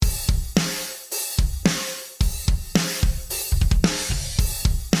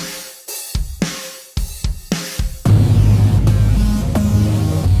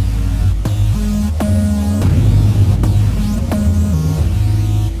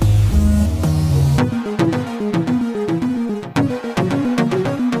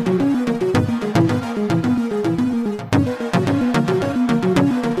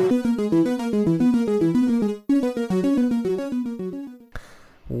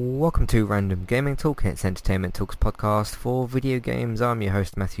Welcome to Random Gaming Talk. It's Entertainment Talks podcast for video games. I'm your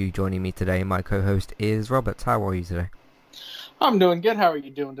host Matthew. Joining me today, my co-host is Robert. How are you today? I'm doing good. How are you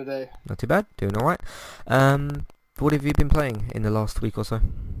doing today? Not too bad. Doing all right. What have you been playing in the last week or so?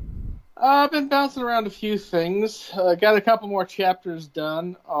 I've been bouncing around a few things. Got a couple more chapters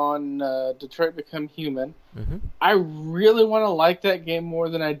done on Detroit Become Human. Mm-hmm. I really want to like that game more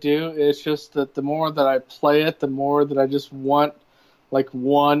than I do. It's just that the more that I play it, the more that I just want like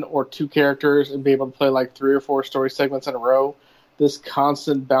one or two characters and be able to play like 3 or 4 story segments in a row. This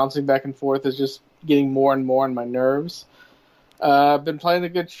constant bouncing back and forth is just getting more and more on my nerves. I've been playing a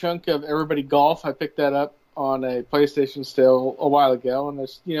good chunk of Everybody Golf. I picked that up on a PlayStation still a while ago, and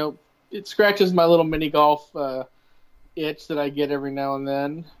it scratches my little mini golf itch that I get every now and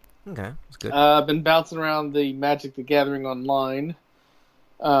then. Okay, that's good. I've been bouncing around the Magic the Gathering Online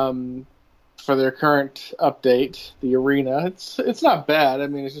for their current update, the Arena. It's not bad. I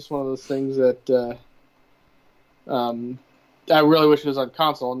mean, it's just one of those things that I really wish it was on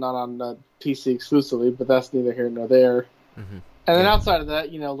console, not on PC exclusively, but that's neither here nor there. Mm-hmm. And then outside of that,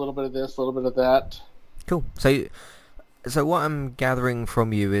 a little bit of this, a little bit of that. Cool. So what I'm gathering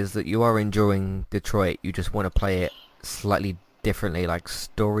from you is that you are enjoying Detroit. You just want to play it slightly differently, like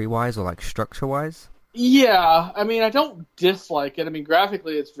story-wise or like structure-wise? Yeah, I mean, I don't dislike it. I mean,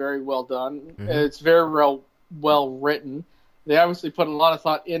 graphically, it's very well done. Mm-hmm. It's very well written. They obviously put a lot of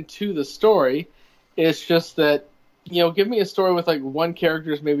thought into the story. It's just that, give me a story with like one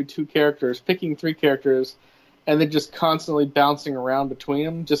character, maybe 2 characters, picking 3 characters, and then just constantly bouncing around between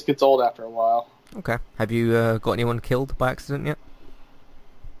them just gets old after a while. Okay. Have you got anyone killed by accident yet?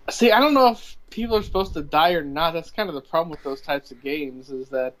 See, I don't know if people are supposed to die or not. That's kind of the problem with those types of games, is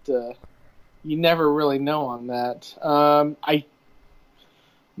that you never really know on that.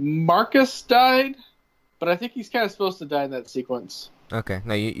 Marcus died, but I think he's kind of supposed to die in that sequence. Okay.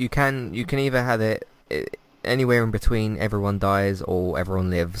 No, you can either have it anywhere in between everyone dies or everyone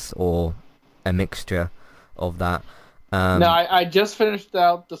lives or a mixture of that. No, I just finished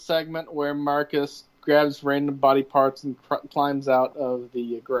out the segment where Marcus grabs random body parts and climbs out of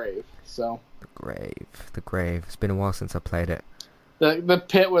the grave. So The grave. It's been a while since I played it. The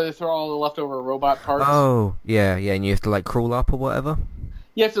pit where they throw all the leftover robot parts. Oh, yeah, and you have to like crawl up or whatever.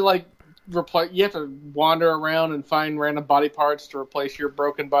 You have to like replace. You have to wander around and find random body parts to replace your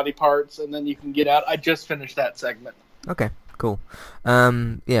broken body parts, and then you can get out. I just finished that segment. Okay, cool.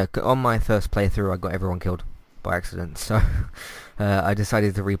 Yeah, on my first playthrough, I got everyone killed by accident, so I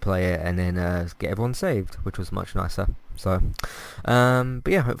decided to replay it and then get everyone saved, which was much nicer. So, but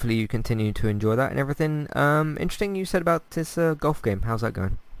yeah, hopefully you continue to enjoy that and everything. Interesting you said about this golf game. How's that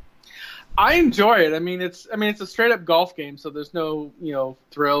going? I enjoy it. I mean, it's a straight up golf game, so there's no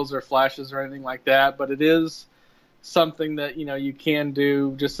thrills or flashes or anything like that. But it is something that you can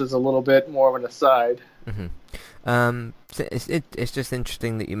do just as a little bit more of an aside. Mm-hmm. So it's just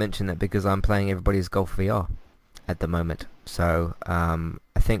interesting that you mentioned that because I'm playing Everybody's Golf VR at the moment. So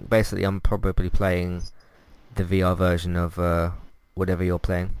I think basically I'm probably playing the VR version of whatever you're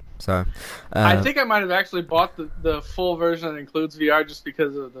playing. So I think I might have actually bought the full version that includes VR just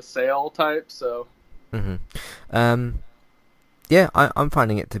because of the sale type. So yeah, I'm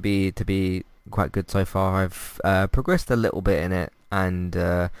finding it to be quite good so far. I've progressed a little bit in it, and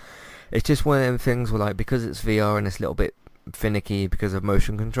it's just one of them things where, like, because it's VR and it's a little bit finicky because of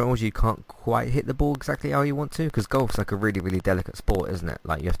motion controls, you can't quite hit the ball exactly how you want to, because golf's like a really, really delicate sport, isn't it?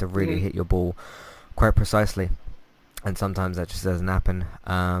 Like, you have to really hit your ball quite precisely, and sometimes that just doesn't happen.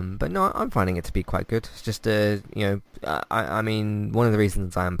 But no, I'm finding it to be quite good. It's just, I mean, one of the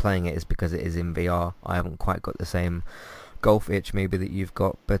reasons I am playing it is because it is in VR. I haven't quite got the same golf itch maybe that you've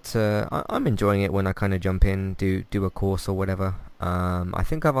got, but I'm enjoying it when I kind of jump in, do a course or whatever. I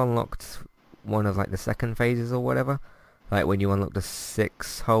think I've unlocked one of like the second phases or whatever, like when you unlock the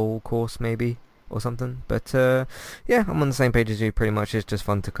 6-hole course maybe or something. But yeah, I'm on the same page as you pretty much. It's just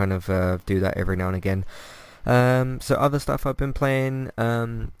fun to kind of do that every now and again. So other stuff I've been playing,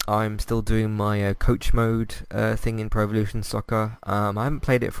 I'm still doing my coach mode thing in Pro Evolution Soccer. I haven't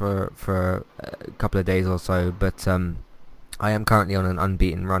played it for a couple of days or so, but I am currently on an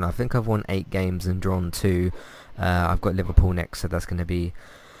unbeaten run. I think I've won 8 games and drawn 2. I've got Liverpool next, so that's going to be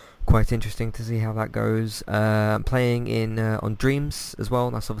quite interesting to see how that goes. I'm playing on Dreams as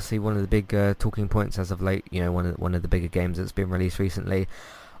well. That's obviously one of the big talking points as of late. One of the bigger games that's been released recently.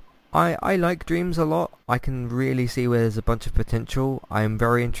 I like Dreams a lot. I can really see where there's a bunch of potential. I'm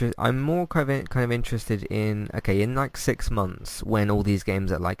more kind of interested in in like 6 months when all these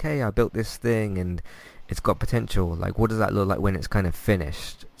games are like, hey, I built this thing and it's got potential. Like, what does that look like when it's kind of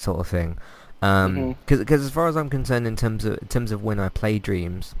finished, sort of thing. Hmm. Because as far as I'm concerned, in terms of when I play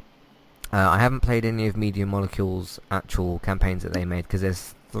Dreams, I haven't played any of Media Molecule's actual campaigns that they made, because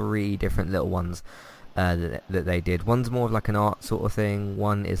there's 3 different little ones that they did. One's more of like an art sort of thing,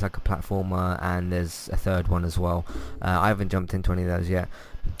 one is like a platformer, and there's a third one as well. I haven't jumped into any of those yet.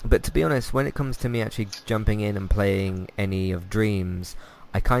 But to be honest, when it comes to me actually jumping in and playing any of Dreams,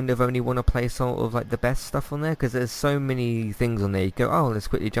 I kind of only want to play sort of like the best stuff on there, because there's so many things on there. You go, oh, let's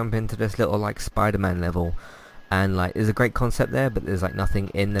quickly jump into this little like Spider-Man level, and like there's a great concept there, but there's like nothing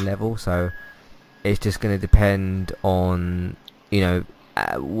in the level, so it's just going to depend on,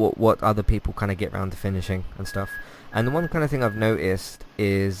 what other people kind of get around to finishing and stuff. And the one kind of thing I've noticed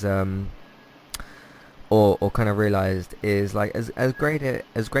is, or kind of realized is, like, as great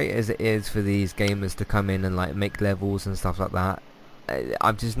as it is for these gamers to come in and like make levels and stuff like that,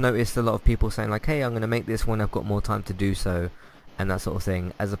 I've just noticed a lot of people saying like, hey, I'm going to make this when I've got more time to do so, and that sort of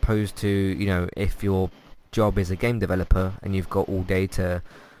thing, as opposed to, if your job is a game developer and you've got all day to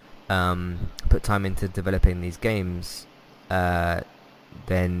put time into developing these games,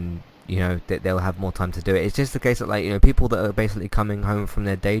 then they'll have more time to do it. It's just the case that, like, people that are basically coming home from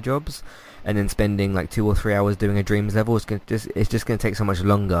their day jobs and then spending like 2 or 3 hours doing a Dreams level, it's just going to take so much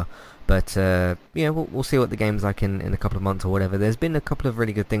longer. But we'll see what the game's like in a couple of months or whatever. There's been a couple of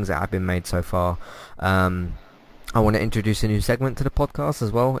really good things that have been made so far. I want to introduce a new segment to the podcast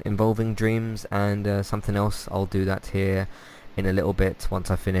as well, involving Dreams and something else. I'll do that here in a little bit once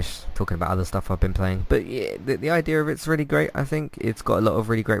I finish talking about other stuff I've been playing. But yeah, the idea of it's really great. I think it's got a lot of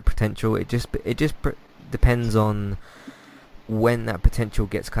really great potential. It just depends on when that potential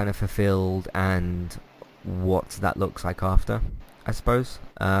gets kind of fulfilled and what that looks like after, I suppose.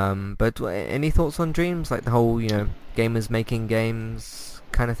 But any thoughts on Dreams, like the whole gamers making games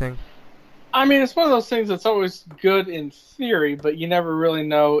kind of thing? I mean, it's one of those things that's always good in theory, but you never really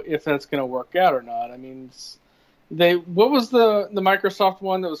know if that's going to work out or not. I mean, what was the Microsoft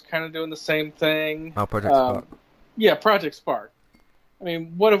one that was kind of doing the same thing? Oh, Project Spark. Yeah, Project Spark. I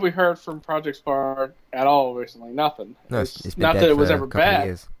mean, what have we heard from Project Spark at all recently? Nothing. No, it's been not dead that it was for ever a couple of bad.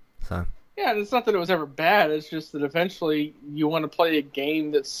 years, so. Yeah, it's not that it was ever bad. It's just that eventually you want to play a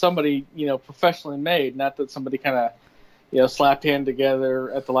game that somebody professionally made, not that somebody kind of slapped hand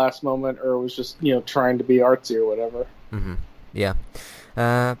together at the last moment, or was just trying to be artsy or whatever. Mm-hmm. Yeah.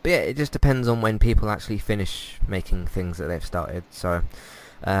 But yeah, it just depends on when people actually finish making things that they've started. So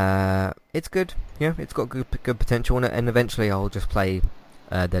it's good. Yeah, it's got good potential in it, and eventually I'll just play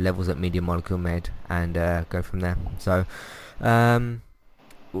the levels that Media Molecule made and go from there. So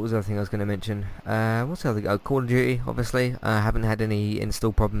what was the other thing I was going to mention? What's the other? Call of Duty, obviously. I haven't had any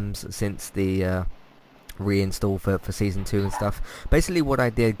install problems since the reinstall for Season 2 and stuff. Basically what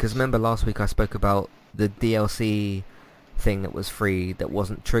I did, because remember last week I spoke about the DLC thing that was free that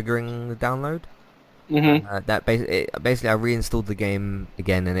wasn't triggering the download. Mm-hmm. Basically I reinstalled the game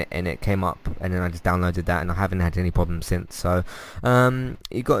again, and it came up, and then I just downloaded that, and I haven't had any problems since. So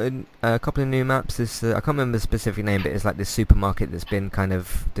you got a couple of new maps. This I can't remember the specific name, but it's like this supermarket that's been kind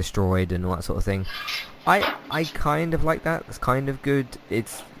of destroyed and all that sort of thing. I kind of like that. It's kind of good.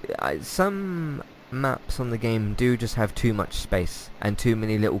 It's some maps on the game do just have too much space and too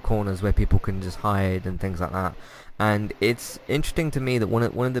many little corners where people can just hide and things like that. And it's interesting to me that one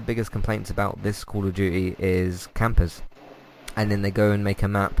of the biggest complaints about this Call of Duty is campers. And then they go and make a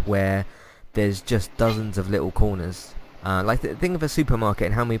map where there's just dozens of little corners. Think of a supermarket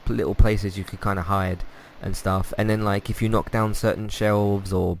and how many little places you could kind of hide and stuff. And then like if you knock down certain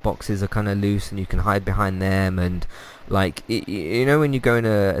shelves or boxes are kind of loose and you can hide behind them, and like when you go in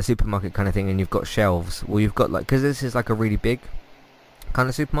a supermarket kind of thing and you've got shelves, well you've got like, because this is like a really big kind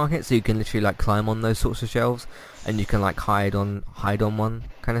of supermarket, so you can literally like climb on those sorts of shelves and you can like hide on one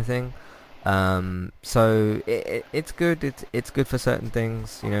kind of thing. So it's good. It's good for certain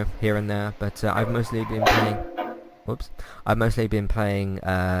things, here and there. But I've mostly been playing. I've mostly been playing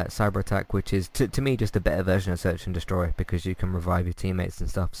Cyber Attack, which is to me just a better version of Search and Destroy, because you can revive your teammates and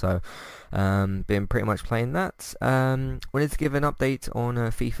stuff. So been pretty much playing that. Wanted to give an update on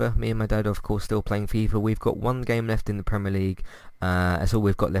FIFA. Me and my dad are of course still playing FIFA. We've got one game left in the Premier League. That's all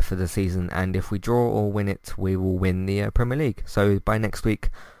we've got left for the season, and if we draw or win it, we will win the Premier League. So by next week,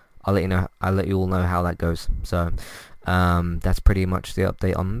 I'll let you all know how that goes. So that's pretty much the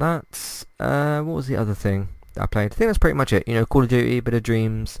update on that. What was the other thing I played? I think that's pretty much it. Call of Duty, bit of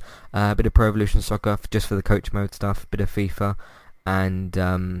Dreams, bit of Pro Evolution Soccer just for the coach mode stuff, bit of FIFA, and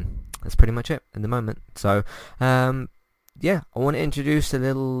that's pretty much it at the moment. So yeah, I want to introduce a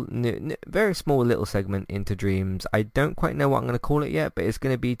little, very small little segment into Dreams. I don't quite know what I'm going to call it yet, but it's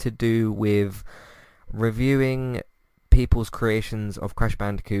going to be to do with reviewing people's creations of Crash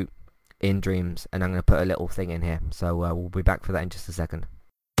Bandicoot in Dreams, and I'm going to put a little thing in here. So we'll be back for that in just a second.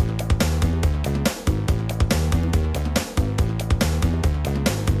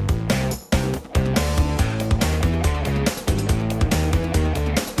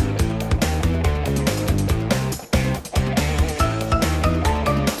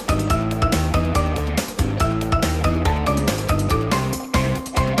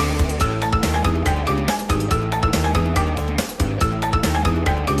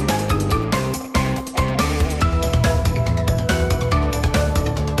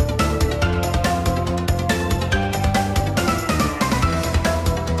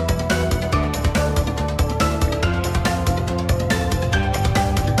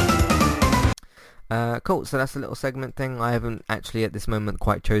 Cool, so that's a little segment thing. I haven't actually at this moment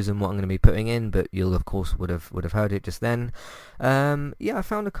quite chosen what I'm going to be putting in, but you'll of course would have heard it just then. Yeah, I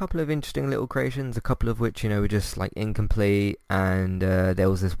found a couple of interesting little creations, a couple of which, were just like incomplete, and there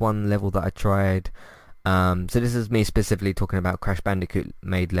was this one level that I tried. So this is me specifically talking about Crash Bandicoot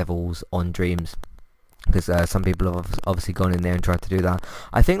made levels on Dreams, because some people have obviously gone in there and tried to do that.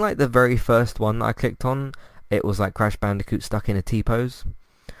 I think like the very first one that I clicked on, it was like Crash Bandicoot stuck in a T-pose.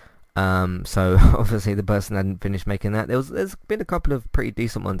 So obviously the person hadn't finished making that. There's been a couple of pretty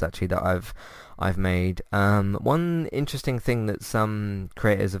decent ones actually that I've made. One interesting thing that some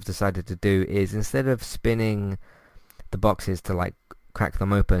creators have decided to do is, instead of spinning the boxes to like crack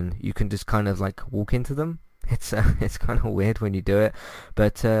them open, you can just kind of like walk into them. It's kind of weird when you do it,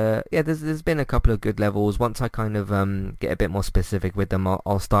 but yeah, there's been a couple of good levels. Once I kind of get a bit more specific with them,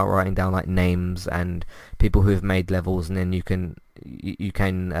 I'll start writing down like names and people who have made levels, and then you can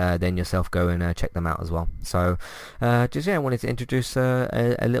then yourself go and check them out as well. So I wanted to introduce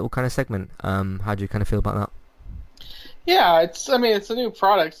a little kind of segment. How do you kind of feel about that? Yeah, it's a new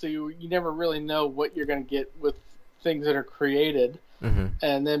product, so you never really know what you're going to get with things that are created. Mm-hmm.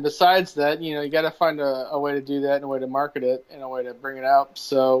 And then besides that, you got to find a way to do that, and a way to market it, and a way to bring it out.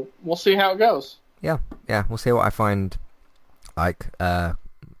 So we'll see how it goes. Yeah, we'll see what I find, like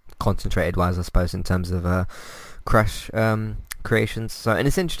concentrated wise, I suppose, in terms of Crash creations. So, and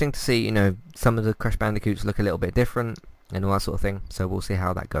it's interesting to see, some of the Crash Bandicoots look a little bit different and all that sort of thing. So we'll see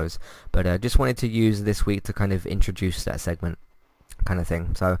how that goes. But just wanted to use this week to kind of introduce that segment kind of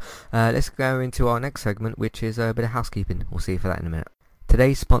thing. So let's go into our next segment, which is a bit of housekeeping. We'll see for that in a minute.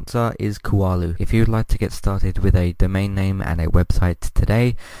 Today's sponsor is Kualu. If you'd like to get started with a domain name and a website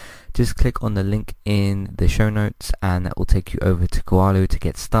today, just click on the link in the show notes and that will take you over to Kualu to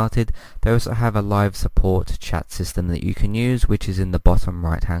get started. They also have a live support chat system that you can use, which is in the bottom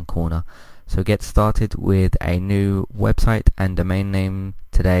right hand corner. So get started with a new website and domain name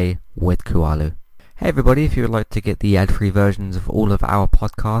today with Kualu. Hey everybody, if you would like to get the ad-free versions of all of our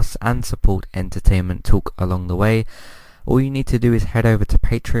podcasts and support Entertainment Talk along the way, all you need to do is head over to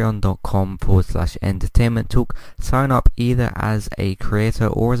patreon.com/entertainment talk. Sign up either as a creator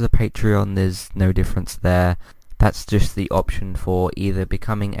or as a Patreon. There's no difference there. That's just the option for either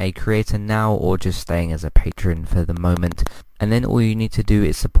becoming a creator now or just staying as a patron for the moment. And then all you need to do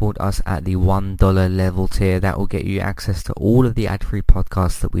is support us at the $1 level tier. That will get you access to all of the ad-free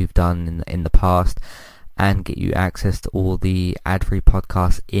podcasts that we've done in the past, and get you access to all the ad-free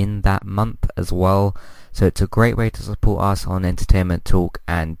podcasts in that month as well. So it's a great way to support us on Entertainment Talk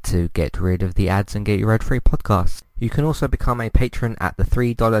and to get rid of the ads and get your ad-free podcasts. You can also become a patron at the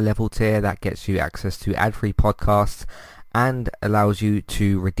 $3 level tier. That gets you access to ad-free podcasts and allows you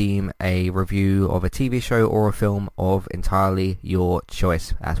to redeem a review of a TV show or a film of entirely your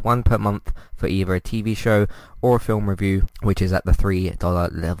choice. That's one per month for either a TV show or a film review, which is at the $3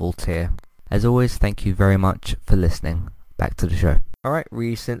 level tier. As always, thank you very much for listening. Back to the show. Alright,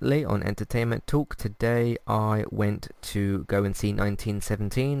 recently on Entertainment Talk today I went to go and see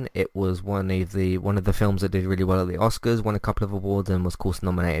 1917. It was one of the films that did really well at the Oscars, won a couple of awards and was of course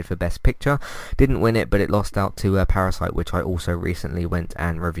nominated for Best Picture. Didn't win it, but it lost out to Parasite, which I also recently went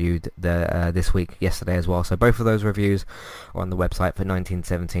and reviewed this week, yesterday as well. So both of those reviews are on the website for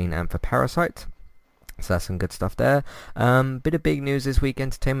 1917 and for Parasite. So that's some good stuff there. Bit of big news this week,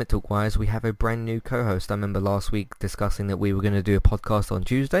 Entertainment Talk wise. We have a brand new co-host. I remember last week discussing that we were going to do a podcast on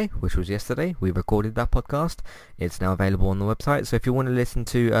Tuesday, which was yesterday. We recorded that podcast. It's now available on the website. So if you want to listen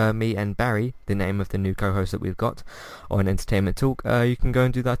to me and Barry, the name of the new co-host that we've got on Entertainment Talk, you can go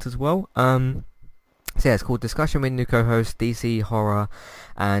and do that as well. So yeah, it's called Discussion with New Co-Host, DC, Horror,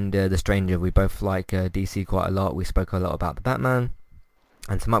 and The Stranger. We both like DC quite a lot. We spoke a lot about the Batman.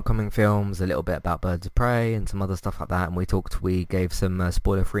 and some upcoming films, a little bit about Birds of Prey and some other stuff like that. And we gave some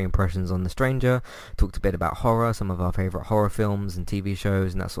spoiler-free impressions on The Stranger, talked a bit about horror, some of our favourite horror films and TV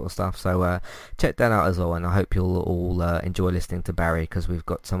shows and that sort of stuff. So check that out as well, and I hope you'll all enjoy listening to Barry, because we've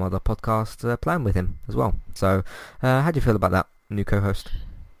got some other podcasts planned with him as well. So how do you feel about that, new co-host?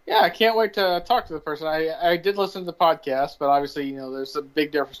 Yeah, I can't wait to talk to the person. I did listen to the podcast, but obviously, there's a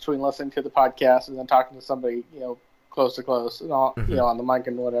big difference between listening to the podcast and then talking to somebody, close to close, and all, on the mic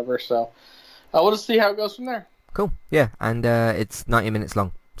and whatever. So we'll just see how it goes from there. Cool. Yeah, and it's 90 minutes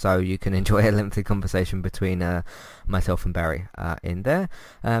long, so you can enjoy a lengthy conversation between myself and Barry in there.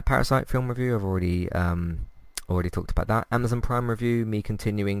 Parasite film review, I've already talked about that. Amazon Prime review, me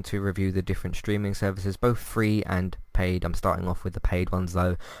continuing to review the different streaming services, both free and paid. I'm starting off with the paid ones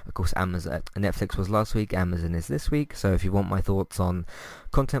though. Of course, Netflix was last week, Amazon is this week. So if you want my thoughts on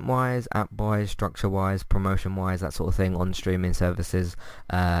content-wise, app-wise, structure-wise, promotion-wise, that sort of thing on streaming services,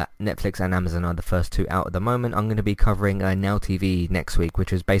 Netflix and Amazon are the first two out at the moment. I'm going to be covering Now TV next week,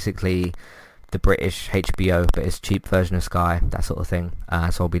 which is basically the British HBO, but it's cheap version of Sky, that sort of thing.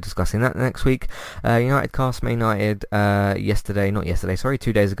 So I'll be discussing that next week. United cast, Man United,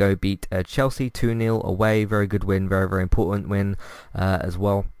 2 days ago, beat Chelsea 2-0 away. Very good win, very, very important win as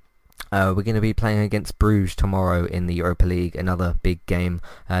well. We're going to be playing against Bruges tomorrow in the Europa League, another big game.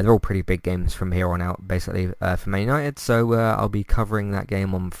 They're all pretty big games from here on out, basically, for Man United, so I'll be covering that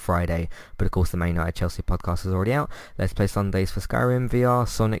game on Friday. But of course, the Man United Chelsea podcast is already out. Let's Play Sundays for Skyrim VR,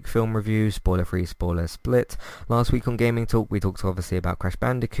 Sonic film review, spoiler-free, spoiler split. Last week on Gaming Talk, we talked obviously about Crash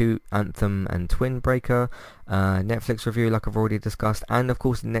Bandicoot, Anthem, and Twin Breaker. Netflix review, like I've already discussed, and of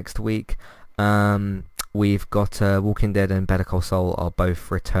course, next week, we've got Walking Dead and Better Call Saul are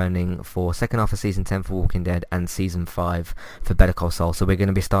both returning for second half of Season 10 for Walking Dead and Season 5 for Better Call Saul. So we're going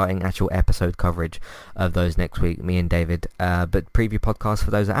to be starting actual episode coverage of those next week, me and David. But preview podcasts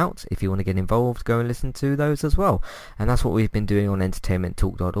for those are out. If you want to get involved, go and listen to those as well. And that's what we've been doing on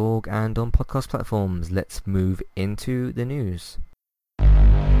entertainmenttalk.org and on podcast platforms. Let's move into the news.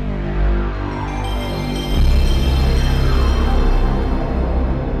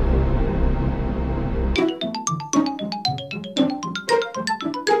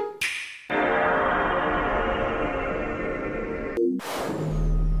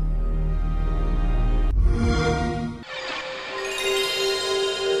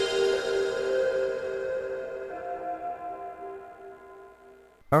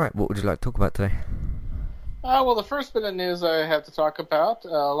 Alright, what would you like to talk about today? Well, the first bit of news I have to talk about,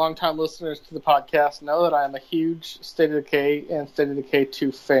 longtime listeners to the podcast know that I am a huge State of Decay and State of Decay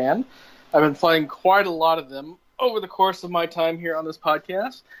 2 fan. I've been playing quite a lot of them over the course of my time here on this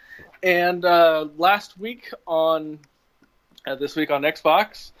podcast. And this week on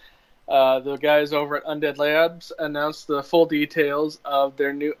Xbox, the guys over at Undead Labs announced the full details of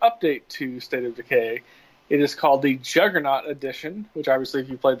their new update to State of Decay. It is called the Juggernaut Edition, which obviously, if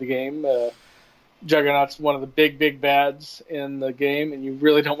you played the game, Juggernaut's one of the big bads in the game, and you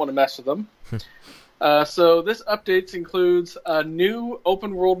really don't want to mess with them. So this update includes a new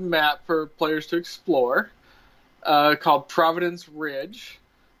open-world map for players to explore called Providence Ridge.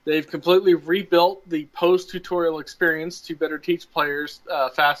 They've completely rebuilt the post-tutorial experience to better teach players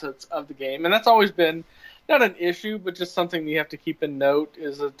facets of the game, and that's always been not an issue, but just something you have to keep in note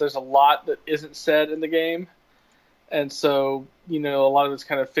is that there's a lot that isn't said in the game. And so, a lot of it's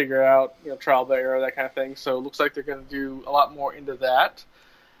kind of figure out, trial by error, that kind of thing. So it looks like they're going to do a lot more into that.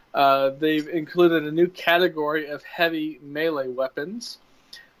 They've included a new category of heavy melee weapons,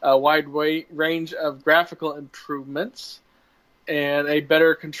 a wide range of graphical improvements, and a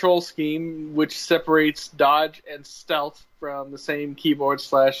better control scheme which separates dodge and stealth from the same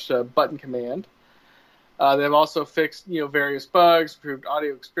keyboard/button command. They've also fixed, various bugs, improved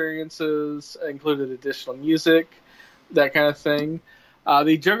audio experiences, included additional music, that kind of thing.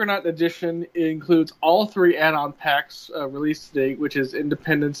 The Juggernaut Edition includes all 3 add-on packs released to date, which is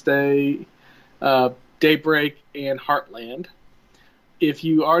Independence Day, Daybreak, and Heartland. If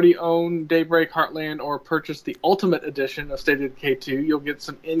you already own Daybreak, Heartland, or purchased the Ultimate Edition of State of Decay 2, you'll get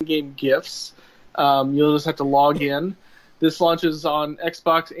some in-game gifts. You'll just have to log in. This launches on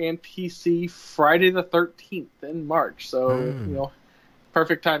Xbox and PC Friday the 13th in March. So,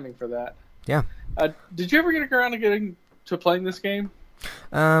 perfect timing for that. Yeah. Did you ever get around to getting to playing this game?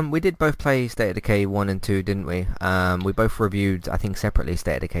 We did both play State of Decay 1 and 2, didn't we? We both reviewed, I think, separately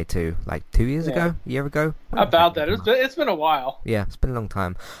State of Decay 2, like 2 years ago? A year ago? About that. It's been a while. Yeah, it's been a long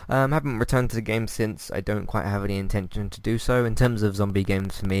time. Haven't returned to the game since. I don't quite have any intention to do so. In terms of zombie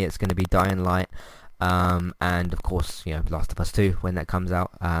games, for me, it's going to be Dying Light. And of course, Last of Us 2 when that comes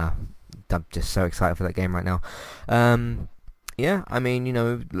out. I'm just so excited for that game right now. Yeah, I mean,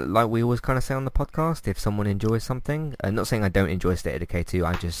 like we always kind of say on the podcast, if someone enjoys something, not saying I don't enjoy State of Decay 2,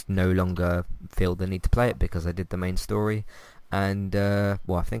 I just no longer feel the need to play it because I did the main story, and,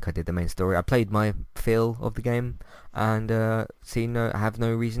 well, I think I did the main story. I played my fill of the game, and, have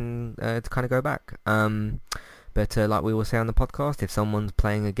no reason to kind of go back. But like we will say on the podcast, if someone's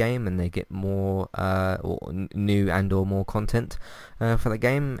playing a game and they get more new and or more content for the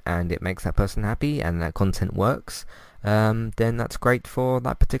game, and it makes that person happy, and that content works, then that's great for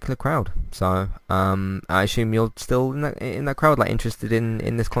that particular crowd. So I assume you're still in that crowd, like interested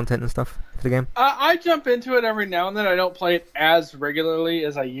in this content and stuff for the game. I jump into it every now and then. I don't play it as regularly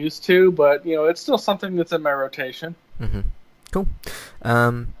as I used to, but it's still something that's in my rotation. Mm-hmm. Cool.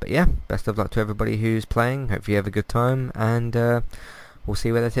 But yeah, best of luck to everybody who's playing. Hope you have a good time, and we'll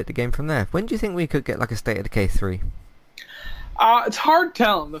see where they take the game from there. When do you think we could get like a State of Decay 3? It's hard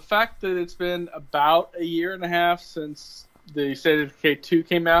telling. The fact that it's been about a year and a half since the State of Decay 2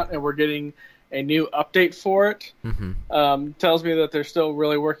 came out, and we're getting a new update for it, tells me that they're still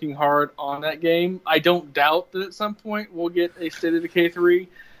really working hard on that game. I don't doubt that at some point we'll get a State of Decay 3.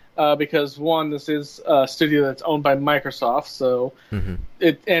 Because one, this is a studio that's owned by Microsoft, so two,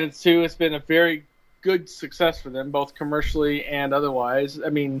 it's been a very good success for them, both commercially and otherwise. I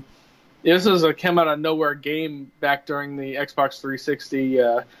mean, this is a come out of nowhere game back during the Xbox 360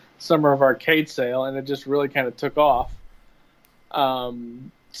 Summer of Arcade sale, and it just really kind of took off.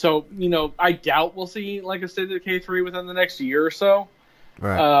 So I doubt we'll see like a State of Decay 3 within the next year or so.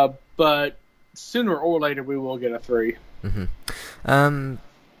 Right. But sooner or later we will get a 3.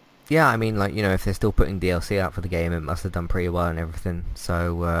 Yeah, I mean, like, if they're still putting DLC out for the game, it must have done pretty well and everything.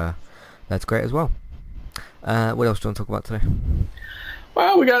 So, that's great as well. What else do you want to talk about today?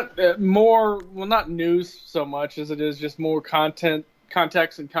 Well, we got more, well, not news so much as it is just more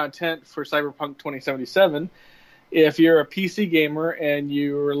context and content for Cyberpunk 2077. If you're a PC gamer and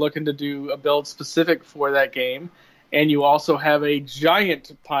you're looking to do a build specific for that game, and you also have a giant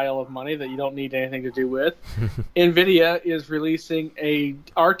pile of money that you don't need anything to do with, NVIDIA is releasing a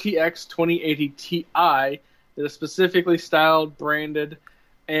RTX 2080 Ti that is specifically styled, branded,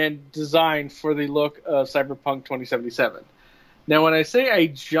 and designed for the look of Cyberpunk 2077. Now, when I say a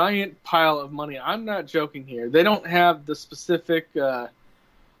giant pile of money, I'm not joking here. They don't have the specific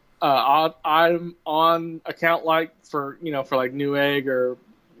item on account like for like Newegg or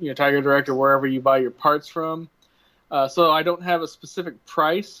Tiger Direct or wherever you buy your parts from. So I don't have a specific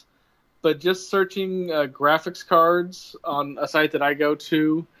price, but just searching graphics cards on a site that I go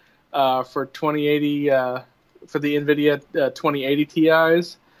to for 2080 for the NVIDIA 2080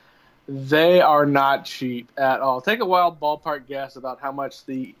 Ti's, they are not cheap at all. Take a wild ballpark guess about how much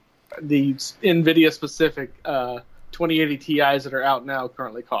the NVIDIA specific 2080 Ti's that are out now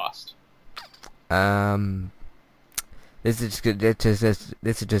currently cost. This is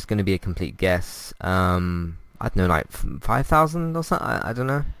just going to be a complete guess. I don't know, like 5,000 or something. I don't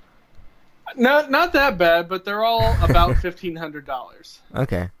know. No, not that bad, but they're all about $1,500.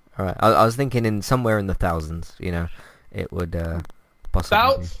 Okay, all right. I was thinking in somewhere in the thousands. It would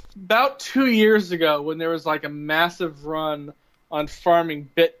possibly. About 2 years ago, when there was like a massive run on farming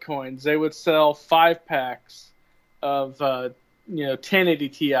bitcoins, they would sell 5-packs of 1080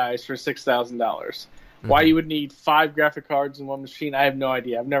 Ti's for $6,000. Why you would need 5 graphic cards in one machine, I have no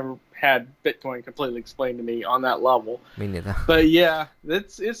idea. I've never had Bitcoin completely explained to me on that level. Me neither. But yeah,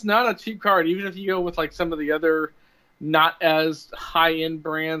 it's not a cheap card. Even if you go with like some of the other not as high-end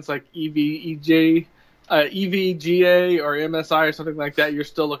brands like EVGA or MSI or something like that, you're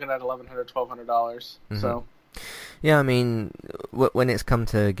still looking at $1,100, $1,200. So. Yeah, I mean, when it's come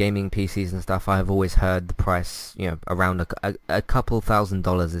to gaming PCs and stuff, I've always heard the price, around a couple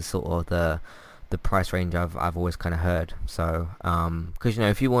 $1,000s is sort of the price range I've always kind of heard. So, because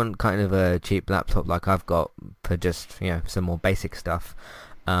if you want kind of a cheap laptop like I've got for just some more basic stuff,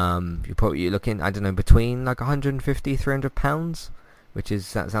 you're looking, I don't know, between like £150-300, which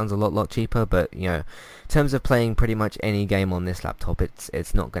that sounds a lot cheaper. But in terms of playing pretty much any game on this laptop,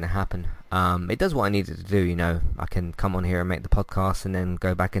 it's not going to happen. It does what I needed to do. I can come on here and make the podcast and then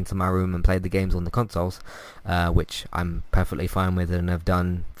go back into my room and play the games on the consoles, which I'm perfectly fine with and have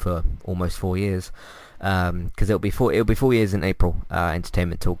done for almost 4 years. Because it'll be 4 years in April.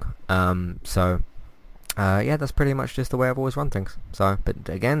 Entertainment Talk. Yeah, that's pretty much just the way I've always run things. So, but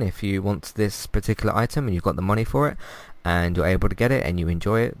again, if you want this particular item and you've got the money for it, and you're able to get it and you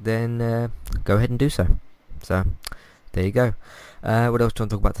enjoy it, then go ahead and do so. So, there you go. What else do you want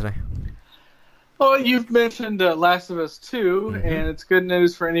to talk about today? Well, you've mentioned Last of Us 2, and it's good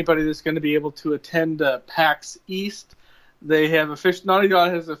news for anybody that's going to be able to attend PAX East. They have Naughty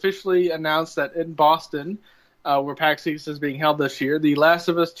Dog has officially announced that in Boston, where PAX East is being held this year, The Last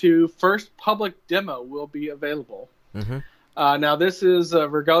of Us 2 first public demo will be available. Mm-hmm. Now, this is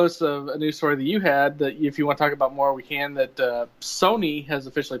regardless of a news story that you had, that if you want to talk about more, we can, that Sony has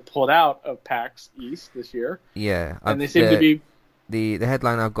officially pulled out of PAX East this year. Yeah. And they seem to be... The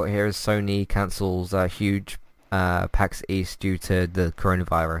headline I've got here is Sony cancels a huge PAX East due to the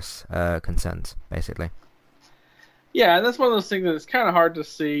coronavirus concerns, basically. Yeah, and that's one of those things that it's kind of hard to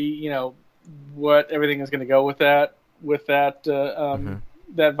see, what everything is going to go with that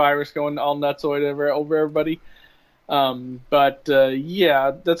that virus going all nutsoid over everybody. But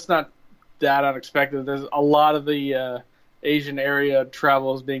that's not that unexpected. There's a lot of the Asian area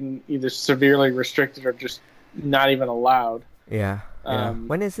travel is being either severely restricted or just not even allowed. Yeah.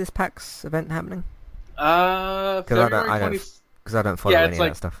 When is this PAX event happening? February Because I don't follow any of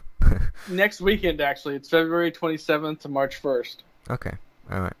that stuff. Next weekend, actually. It's February 27th to March 1st. Okay.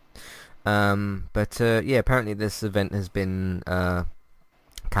 All right. Apparently this event has been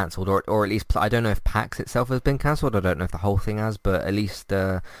cancelled, or at least I don't know if PAX itself has been cancelled. I don't know if the whole thing has, but at least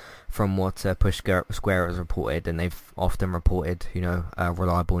from what Push Square has reported, and they've often reported,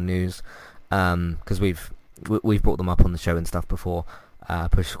 reliable news, because we've brought them up on the show and stuff before.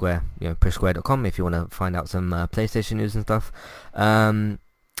 Push Square, pushsquare.com if you want to find out some PlayStation news and stuff.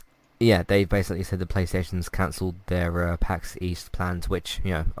 They basically said the PlayStation's cancelled their PAX East plans, which,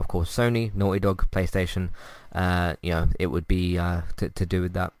 of course, Sony, Naughty Dog, PlayStation, it would be to do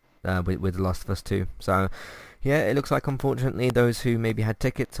with that, with The Last of Us 2. So, it looks like, unfortunately, those who maybe had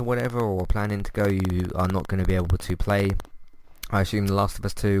tickets or whatever, or were planning to go, you are not going to be able to play. I assume The Last of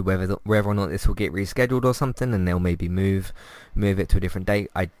Us 2, whether or not this will get rescheduled or something, and they'll maybe move it to a different date.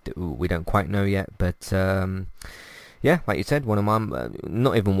 We don't quite know yet, but like you said, one of my,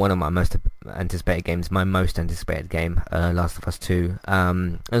 not even one of my most anticipated games, my most anticipated game, Last of Us 2.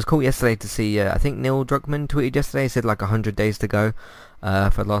 It was cool yesterday to see, I think Neil Druckmann tweeted yesterday, said like 100 days to go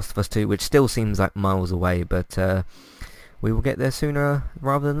for Last of Us 2, which still seems like miles away, but we will get there sooner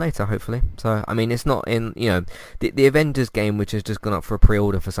rather than later, hopefully. So, I mean, it's not in, the Avengers game, which has just gone up for a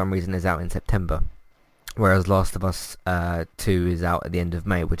pre-order for some reason, is out in September. Whereas Last of Us 2 is out at the end of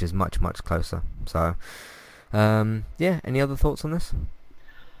May, which is much, much closer. So, any other thoughts on this?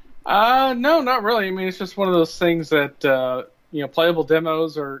 No, not really. I mean, it's just one of those things that, playable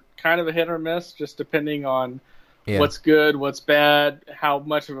demos are kind of a hit or miss, just depending on what's good, what's bad, how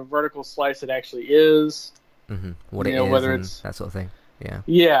much of a vertical slice it actually is. Mm-hmm. What it is, whether it's that sort of thing.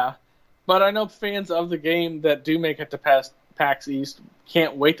 Yeah, but I know fans of the game that do make it to PAX East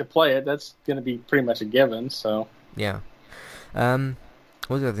can't wait to play it. That's going to be pretty much a given. So yeah. What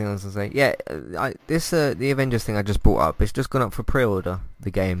was the other thing I was going to say? Yeah, the Avengers thing I just brought up. It's just gone up for pre-order.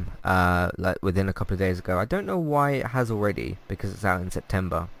 The game, like within a couple of days ago. I don't know why it has already, because it's out in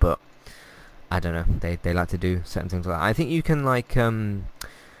September. But I don't know. They like to do certain things like that. I think you can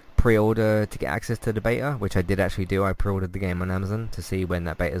pre-order to get access to the beta, which I did actually do. I pre-ordered the game on Amazon to see when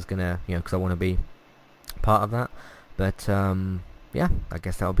that beta is gonna, because I want to be part of that. But I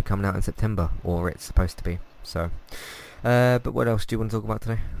guess that'll be coming out in September, or it's supposed to be. So, but what else do you want to talk about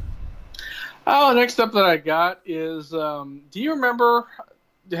today? Next up that I got is, do you remember?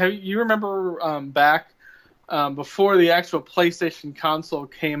 Back before the actual PlayStation console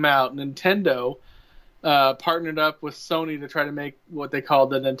came out, Nintendo partnered up with Sony to try to make what they call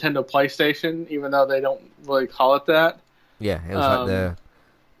the Nintendo PlayStation, even though they don't really call it that. Yeah, it was like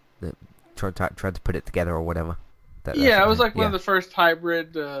the tried to put it together or whatever. It was like one of the first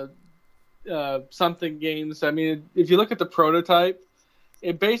hybrid something games. I mean, if you look at the prototype,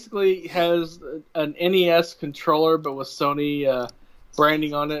 it basically has an NES controller, but with Sony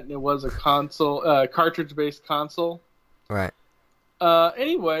branding on it, and it was a console, cartridge-based console. Right.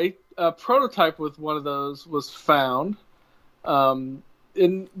 Anyway, a prototype with one of those was found, and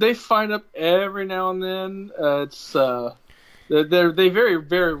they find up every now and then. They very,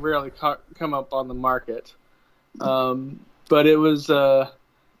 very rarely come up on the market. But it was the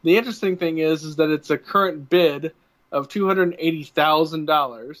interesting thing is that it's a current bid of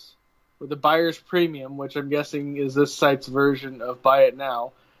 $280,000 with a buyer's premium, which I'm guessing is this site's version of Buy It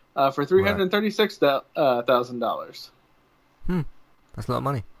Now, for $336,000. That's a lot of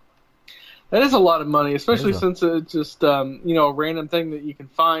money. That is a lot of money, especially since it's just a random thing that you can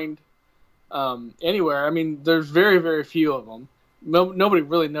find anywhere. I mean, there's very, very few of them. Nobody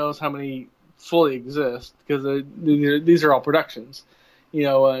really knows how many fully exist because these are all productions.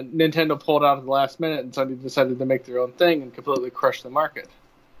 Nintendo pulled out at the last minute and suddenly decided to make their own thing and completely crush the market.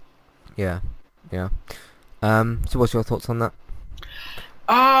 Yeah. So what's your thoughts on that?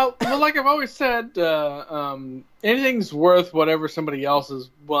 Well, like I've always said, anything's worth whatever somebody else is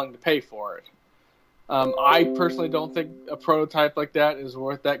willing to pay for it. I personally don't think a prototype like that is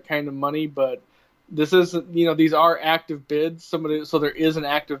worth that kind of money, but this isn't, these are active bids. So there is an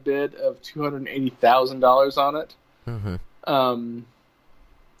active bid of $280,000 on it. Mm-hmm.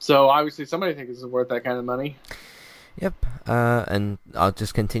 So obviously somebody thinks it's worth that kind of money. Yep, and I'll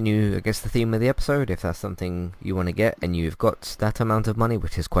just continue, I guess, the theme of the episode. If that's something you want to get and you've got that amount of money,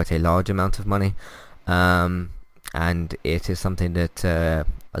 which is quite a large amount of money, and it is something that, I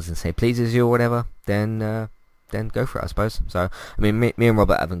was going to say, pleases you or whatever, then go for it, I suppose. So, I mean, me and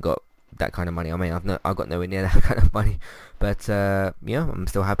Robert haven't got that kind of money. I mean, I've got nowhere near that kind of money, but yeah, I'm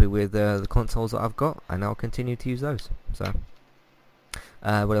still happy with the consoles that I've got, and I'll continue to use those. So,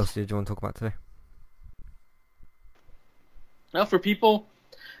 what else did you want to talk about today? Now, for people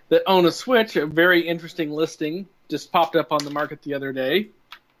that own a Switch, a very interesting listing just popped up on the market the other day.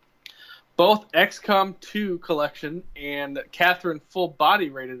 Both XCOM 2 Collection and Catherine Full Body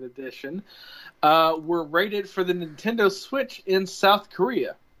Rated Edition were rated for the Nintendo Switch in South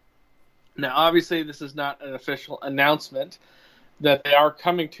Korea. Now, obviously, this is not an official announcement that they are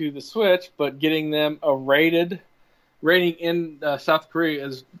coming to the Switch, but getting them a rating in South Korea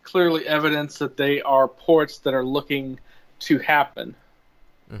is clearly evidence that they are ports that are looking to happen.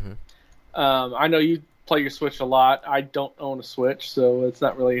 Mm-hmm. I know you play your Switch a lot. I don't own a Switch, so it's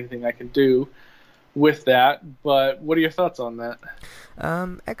not really anything I can do with that. But what are your thoughts on that?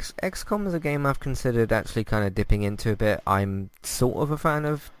 XCOM is a game I've considered actually kind of dipping into a bit. I'm sort of a fan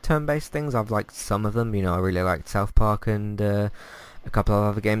of turn-based things. I've liked some of them. I really liked South Park and a couple of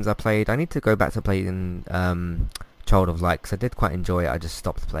other games I played. I need to go back to playing Child of Light because I did quite enjoy it. I just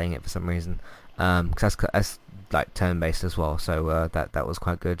stopped playing it for some reason. Because that's like turn-based as well, so that was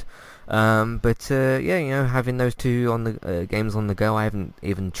quite good. But yeah, having those two on the games on the go, I haven't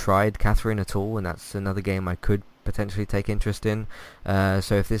even tried Catherine at all, and that's another game I could potentially take interest in.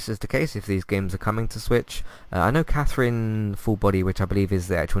 So if this is the case, if these games are coming to Switch, I know Catherine Full Body, which I believe is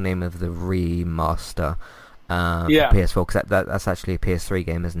the actual name of the remaster for PS4, because that's actually a PS3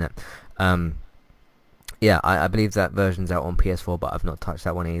 game, isn't it? Yeah, I believe that version's out on PS4, but I've not touched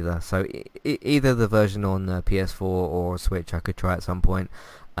that one either. So either the version on PS4 or Switch I could try at some point.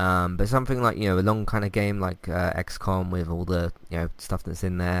 But something like, a long kind of game like XCOM with all the stuff that's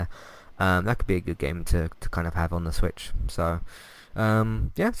in there, that could be a good game to kind of have on the Switch. So yeah,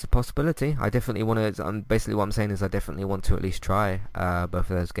 it's a possibility. I definitely want to. Basically, what I'm saying is I definitely want to at least try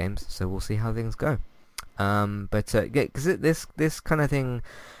both of those games. So we'll see how things go. But yeah, because this kind of thing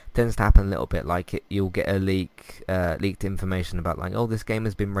tends to happen a little bit. Like you'll get a leaked information about like, oh, this game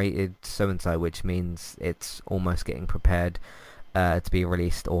has been rated so and so, which means it's almost getting prepared to be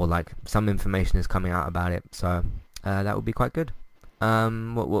released, or like some information is coming out about it. So that would be quite good.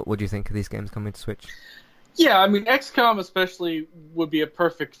 What do you think of these games coming to Switch? Yeah, I mean, XCOM especially would be a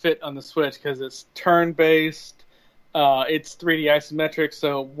perfect fit on the Switch because it's turn-based. It's 3D isometric,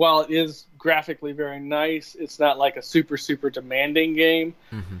 so while it is graphically very nice, it's not like a super, super demanding game.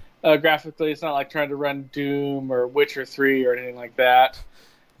 Mm-hmm. Graphically, it's not like trying to run Doom or Witcher 3 or anything like that.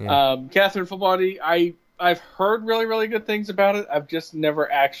 Yeah. Catherine Full Body, I've heard really, really good things about it. I've just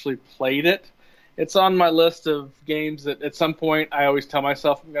never actually played it. It's on my list of games that at some point I always tell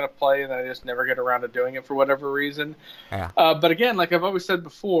myself I'm going to play, and I just never get around to doing it for whatever reason. Yeah. But again, like I've always said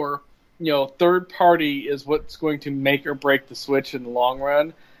before, third party is what's going to make or break the Switch in the long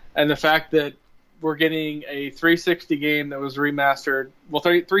run. And the fact that we're getting a 360 game that was remastered,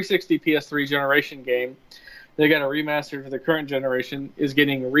 360 PS3 generation game, they got a remastered for the current generation, is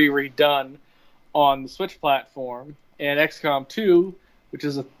getting redone on the Switch platform. And XCOM 2, which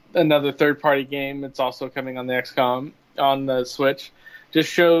is another third-party game, it's also coming on the XCOM on the Switch,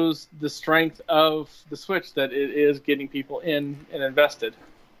 just shows the strength of the Switch, that it is getting people in and invested.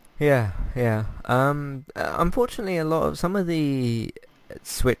 Yeah. Unfortunately, some of the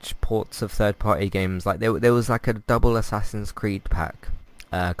Switch ports of third-party games, like there was like a double Assassin's Creed pack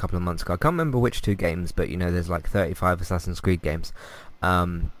a couple of months ago. I can't remember which two games, but there's like 35 Assassin's Creed games. How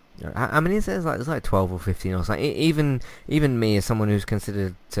many is there? There's like 12 or 15 or something. Even me, as someone who's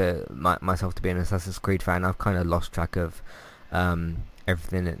considered myself to be an Assassin's Creed fan, I've kind of lost track of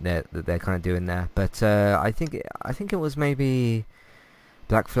everything that they're kind of doing there. But I think it was maybe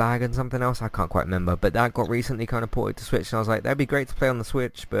Black Flag and something else. I can't quite remember. But that got recently kind of ported to Switch, and I was like, that'd be great to play on the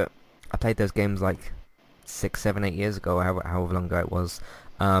Switch. But I played those games like 6, 7, 8 years ago, or however long ago it was.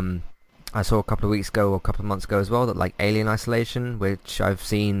 I saw a couple of weeks ago or a couple of months ago as well that like Alien Isolation, which I've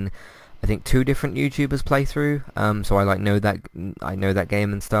seen I think 2 different YouTubers play through. So I know that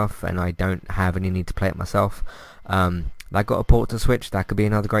game and stuff, and I don't have any need to play it myself. That got a port to Switch. That could be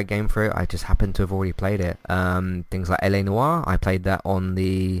another great game for it. I just happen to have already played it. Things like LA Noire, I played that on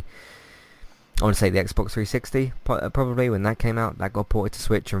the I want to say the Xbox 360 probably when that came out. That got ported to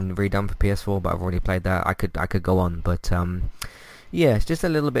Switch and redone for PS4, but I've already played that. I could go on, but yeah, it's just a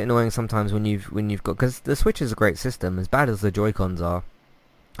little bit annoying sometimes when you've got, because the Switch is a great system. As bad as the Joy-Cons are,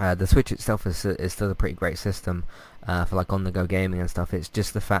 the Switch itself is still a pretty great system for like on-the-go gaming and stuff. It's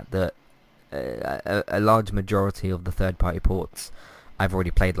just the fact that a large majority of the third-party ports I've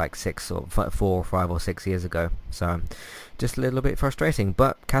already played like 4 or 5 or 6 years ago, so just a little bit frustrating.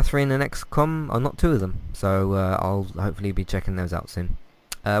 But Catherine and XCOM are not two of them, so I'll hopefully be checking those out soon.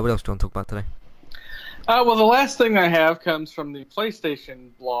 What else do you want to talk about today? Well, the last thing I have comes from the PlayStation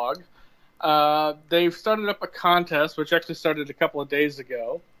blog. They've started up a contest, which actually started a couple of days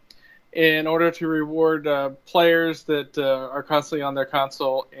ago, in order to reward players that are constantly on their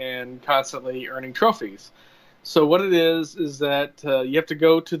console and constantly earning trophies. So what it is that you have to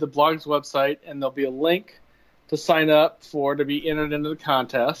go to the blog's website, and there'll be a link to sign up to be entered into the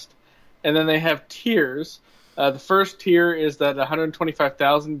contest. And then they have tiers. The first tier is that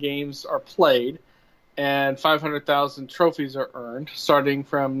 125,000 games are played, and 500,000 trophies are earned, starting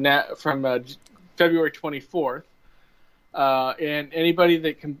from February 24th. And anybody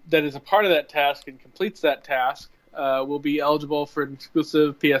that is a part of that task and completes that task will be eligible for an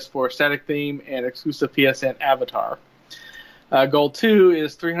exclusive PS4 static theme and exclusive PSN avatar. Goal 2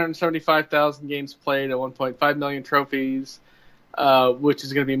 is 375,000 games played and 1.5 million trophies, which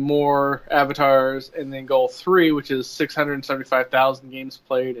is going to be more avatars. And then goal 3, which is 675,000 games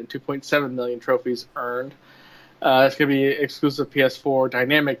played and 2.7 million trophies earned. It's going to be an exclusive PS4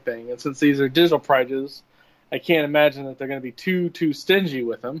 dynamic thing. And since these are digital prizes, I can't imagine that they're going to be too stingy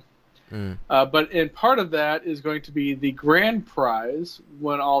with them. But in part of that is going to be the grand prize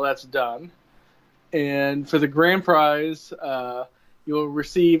when all that's done. And for the grand prize, you'll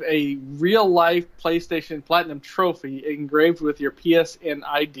receive a real-life PlayStation Platinum trophy engraved with your PSN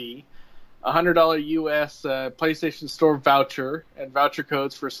ID, a $100 US PlayStation Store voucher, and voucher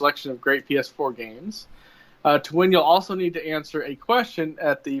codes for a selection of great PS4 games. To win, you'll also need to answer a question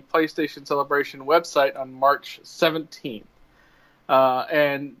at the PlayStation Celebration website on March 17th.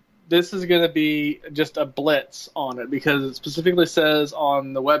 And this is going to be just a blitz on it, because it specifically says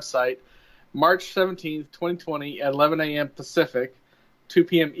on the website, March 17th, 2020 at 11 a.m. Pacific, 2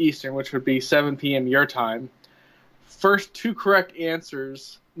 p.m. Eastern, which would be 7 p.m. your time. First 2 correct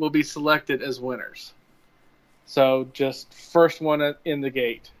answers will be selected as winners. So just first one in the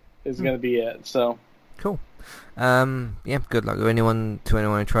gate is going to be it. So cool. Yeah, good luck with anyone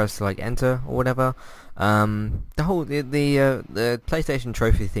who tries to like enter or whatever. The whole the PlayStation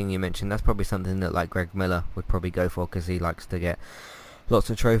trophy thing you mentioned, that's probably something that like Greg Miller would probably go for, because he likes to get lots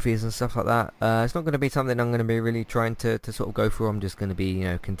of trophies and stuff like that. It's not going to be something I'm going to be really trying to sort of go for. I'm just going to be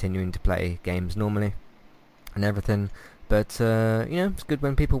continuing to play games normally and everything. But it's good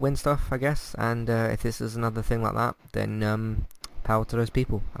when people win stuff, I guess. And if this is another thing like that, then power to those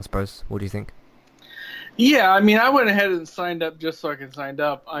people, I suppose. What do you think? Yeah, I mean, I went ahead and signed up just so I can sign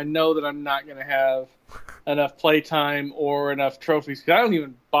up. I know that I'm not going to have enough playtime or enough trophies, because I don't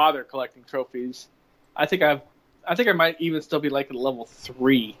even bother collecting trophies. I think I might even still be like at level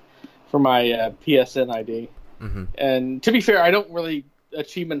 3 for my PSN ID. Mm-hmm. And to be fair, I don't really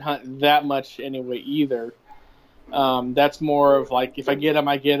achievement hunt that much anyway either. That's more of like, if I get them,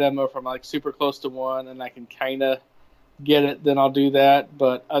 I get them, or if I'm like super close to one and I can kind of get it, then I'll do that.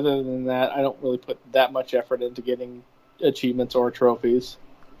 But other than that, I don't really put that much effort into getting achievements or trophies.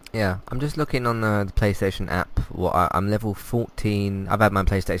 Yeah, I'm just looking on the PlayStation app. I'm level 14. I've had my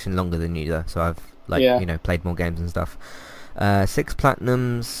PlayStation longer than you though, so I've played more games and stuff. 6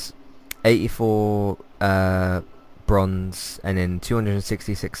 platinums, 84 bronze, and then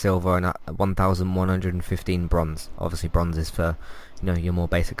 266 silver and 1,115 bronze. Obviously, bronze is for your more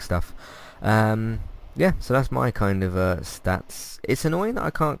basic stuff. Yeah, so that's my kind of stats. It's annoying that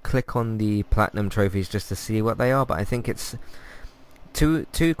I can't click on the platinum trophies just to see what they are, but I think it's two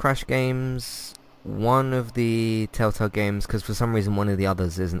Crash games, one of the Telltale games, because for some reason one of the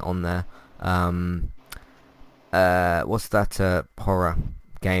others isn't on there. What's that horror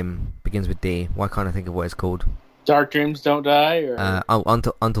game? Begins with D. Why can't I think of what it's called? Dark Dreams Don't Die? Or...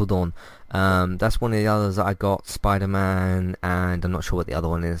 Until Dawn. That's one of the others that I got, Spider-Man, and I'm not sure what the other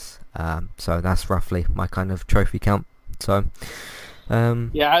one is. So that's roughly my kind of trophy count. So,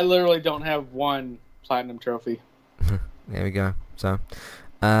 yeah, I literally don't have one platinum trophy. There we go. So,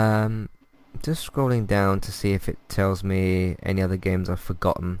 just scrolling down to see if it tells me any other games I've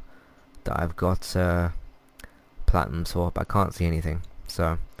forgotten that I've got platinums for, but I can't see anything.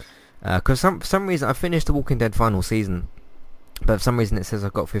 So, because for some reason I finished The Walking Dead final season, but for some reason it says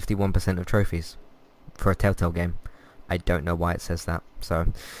I've got 51% of trophies for a Telltale game. I don't know why it says that.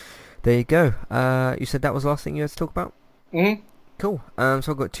 So, There you go. You said that was the last thing you had to talk about? Mm-hmm. Cool. So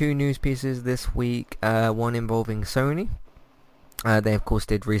I've got two news pieces this week. One involving Sony. They of course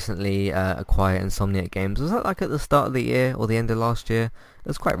did recently acquire Insomniac Games. Was that like at the start of the year or the end of last year? It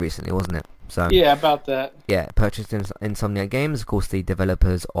was quite recently, wasn't it? So Yeah, about that. yeah, purchased Insomniac Games, of course the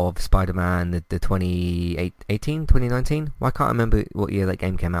developers of Spider-Man, the 2018, 2019? Well, I can't remember what year that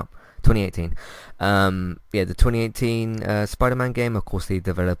game came out. 2018. Yeah, the 2018 Spider-Man game, of course the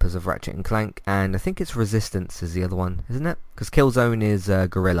developers of Ratchet and Clank, and I think it's Resistance is the other one, isn't it? Because Killzone is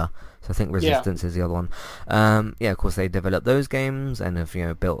Guerrilla, so I think Resistance is the other one. Yeah, of course they developed those games and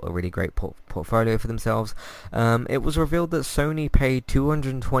have built a really great portfolio for themselves. It was revealed that Sony paid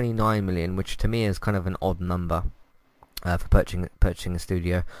 229 million, which to me is kind of an odd number for purchasing a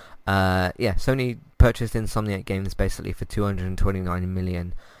studio. Yeah, Sony purchased Insomniac Games basically for 229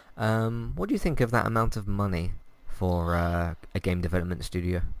 million. What do you think of that amount of money for a game development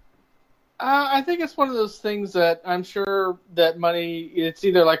studio? I think it's one of those things that I'm sure that money, it's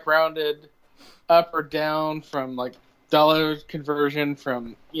either like rounded up or down from like dollar conversion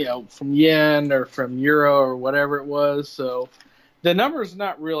from from yen or from euro or whatever it was. So the number's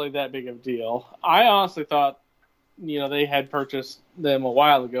not really that big of a deal. I honestly thought they had purchased them a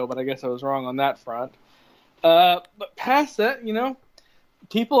while ago, but I guess I was wrong on that front. But past that,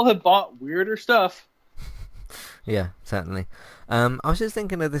 people have bought weirder stuff. Yeah, certainly. I was just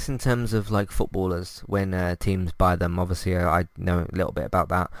thinking of this in terms of like footballers when teams buy them. Obviously, I know a little bit about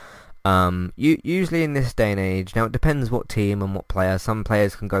that. Usually in this day and age, now it depends what team and what player. Some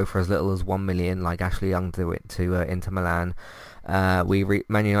players can go for as little as 1 million, like Ashley Young did it to Inter Milan.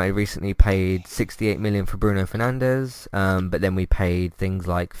 Man United recently paid 68 million for Bruno Fernandes, but then we paid things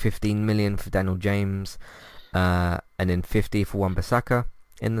like 15 million for Daniel James, and then 50 for Wan-Bissaka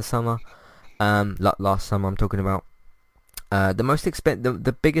in the summer. Last summer I'm talking about.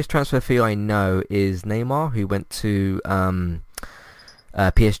 The biggest transfer fee I know is Neymar, who went to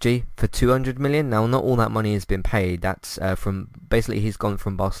PSG for 200 million. Now, not all that money has been paid. That's basically he's gone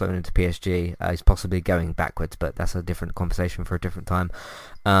from Barcelona to PSG. He's possibly going backwards, but that's a different conversation for a different time.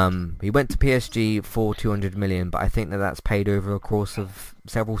 He went to PSG for 200 million, but I think that's paid over a course of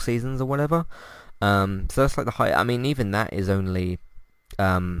several seasons or whatever. So that's like the high. I mean, even that is only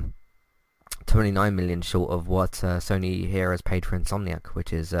 29 million short of what Sony here has paid for Insomniac,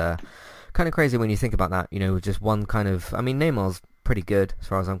 which is kind of crazy when you think about that. With just one kind of. I mean, Neymar's pretty good as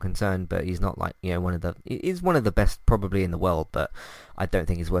far as I'm concerned, but he's not like he's one of the best probably in the world, but I don't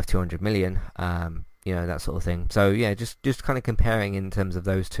think he's worth 200 million. That sort of thing. So yeah, just kind of comparing in terms of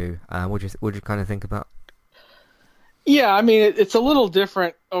those two. What do you kind of think about? Yeah, I mean it's a little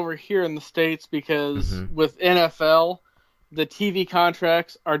different over here in the States because with NFL, the TV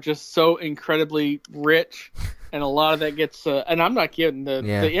contracts are just so incredibly rich, and a lot of that gets. And I'm not kidding. The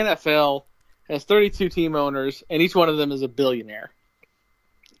NFL has 32 team owners, and each one of them is a billionaire.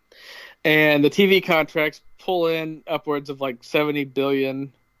 And the TV contracts pull in upwards of like $70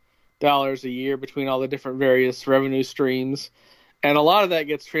 billion a year between all the different various revenue streams. And a lot of that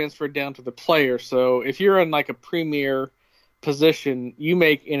gets transferred down to the player. So if you're in like a premier position, you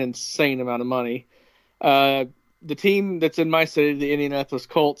make an insane amount of money. The team that's in my city, the Indianapolis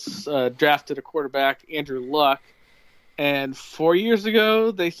Colts, drafted a quarterback, Andrew Luck. And 4 years ago,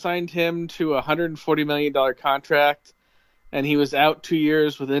 they signed him to a $140 million contract. And he was out 2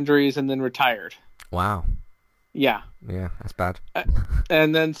 years with injuries and then retired. Wow. Yeah. Yeah, that's bad.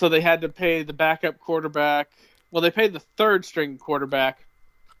 And then so they had to pay the backup quarterback. Well, they paid the third string quarterback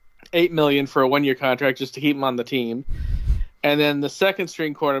 $8 million for a 1 year contract just to keep him on the team. And then the second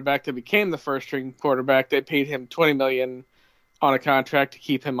string quarterback that became the first string quarterback, they paid him $20 million on a contract to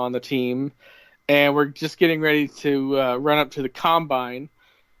keep him on the team. And we're just getting ready to run up to the Combine,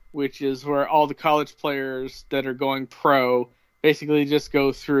 which is where all the college players that are going pro basically just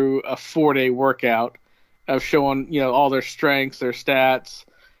go through a 4-day workout of showing, all their strengths, their stats,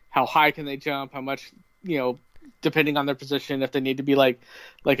 how high can they jump, how much, depending on their position, if they need to be like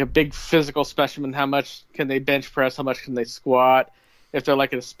a big physical specimen, how much can they bench press, how much can they squat, if they're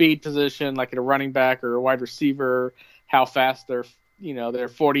like in a speed position, like at a running back or a wide receiver, how fast their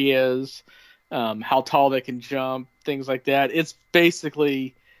 40 is, how tall they can jump, things like that. It's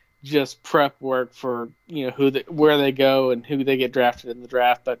basically just prep work for where they go and who they get drafted in the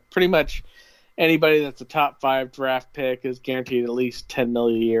draft. But pretty much anybody that's a top 5 draft pick is guaranteed at least $10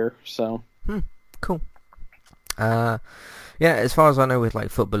 million a year. So cool. Yeah, as far as I know, with like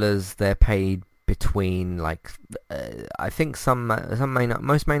footballers, they're paid between like I think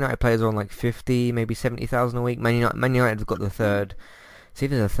most Man United players are on like 50, maybe 70,000 a week. Man United have got the third. It's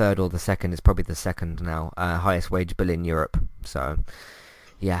either the third or the second. It's probably the second now. Highest wage bill in Europe. So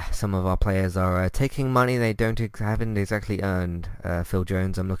Yeah, some of our players are taking money they haven't exactly earned. Phil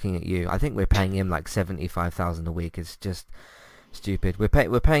Jones, I'm looking at you. I think we're paying him like 75,000 a week. It's just stupid. We're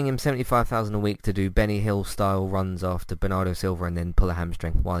paying him 75,000 a week to do Benny Hill style runs after Bernardo Silva and then pull a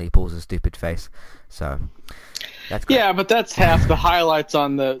hamstring while he pulls a stupid face. So that's great. Yeah, but that's half the highlights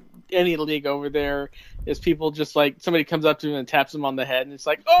on any league over there. Is people just like somebody comes up to him and taps him on the head and it's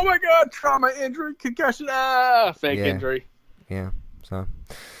like, oh my god, trauma, injury, concussion, fake injury. Yeah. So,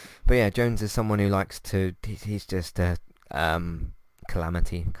 but yeah, Jones is someone who likes to. He's just a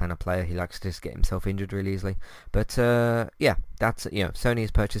calamity kind of player. He likes to just get himself injured really easily. But yeah, that's Sony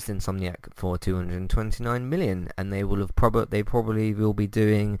has purchased Insomniac for 229 million, and they probably will be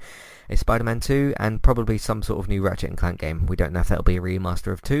doing a Spider-Man 2 and probably some sort of new Ratchet and Clank game. We don't know if that'll be a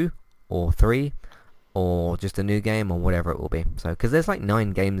remaster of 2 or 3 or just a new game or whatever it will be. So, because there's like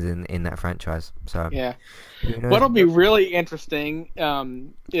 9 games in that franchise. So yeah, what'll be really interesting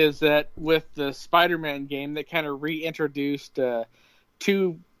is that with the Spider-Man game, they kind of reintroduced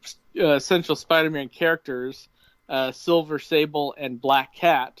 2 essential Spider-Man characters, Silver Sable and Black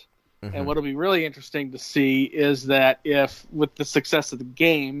Cat. Mm-hmm. And what'll be really interesting to see is that if, with the success of the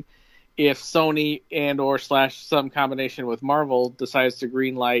game, if Sony and/or / some combination with Marvel decides to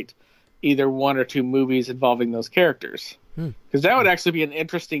greenlight either 1 or 2 movies involving those characters. Because that would actually be an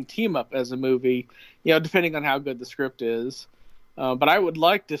interesting team-up as a movie, depending on how good the script is. But I would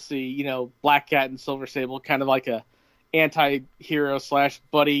like to see, Black Cat and Silver Sable kind of like a anti-hero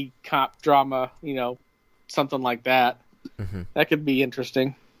 / buddy cop drama, something like that. Mm-hmm. That could be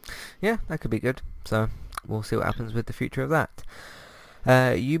interesting. Yeah, that could be good. So we'll see what happens with the future of that.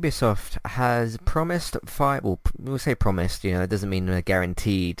 Ubisoft has promised we'll say promised, it doesn't mean they're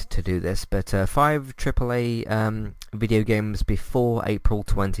guaranteed to do this, but 5 AAA video games before April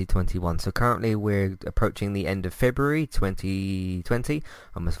 2021. So currently we're approaching the end of February 2020. I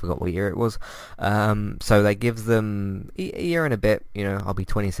almost forgot what year it was. So that gives them a year and a bit. I'll be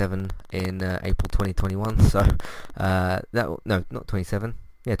 27 in April 2021. So not 27.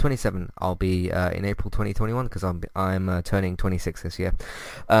 Yeah, 27. I'll be in April 2021 because I'm turning 26 this year.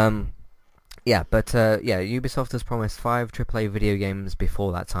 Ubisoft has promised 5 AAA video games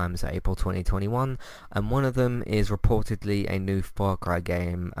before that time, so April 2021, and one of them is reportedly a new Far Cry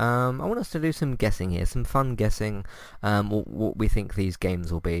game. I want us to do some guessing here, some fun guessing, what we think these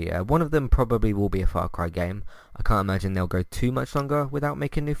games will be. One of them probably will be a Far Cry game. I can't imagine they'll go too much longer without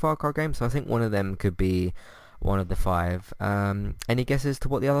making new Far Cry games, so I think one of them could be one of the 5. Any guesses to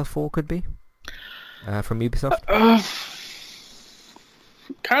what the other 4 could be from Ubisoft?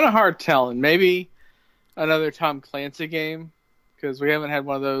 Kind of hard telling. Maybe another Tom Clancy game, because we haven't had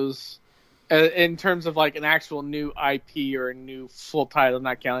one of those in terms of like an actual new IP or a new full title,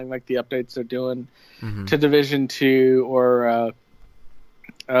 not counting like the updates they're doing to Division 2 or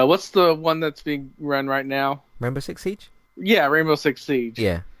what's the one that's being run right now? Rainbow Six Siege? Yeah, Rainbow Six Siege.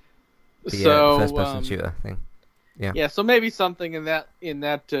 Yeah. So first-person shooter thing. Yeah, so maybe something in that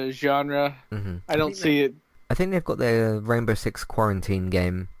genre. Mm-hmm. I don't see it. I think they've got their Rainbow Six Quarantine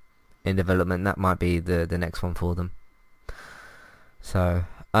game in development. That might be the next one for them. So,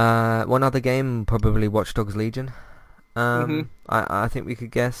 one other game, probably Watch Dogs Legion. I think we could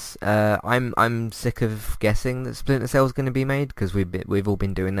guess. I'm sick of guessing that Splinter Cell is going to be made because we've all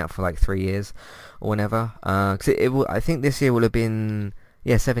been doing that for like 3 years or whenever. I think this year will have been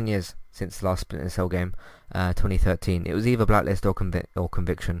 7 years since the last Splinter Cell game, 2013. It was either Blacklist or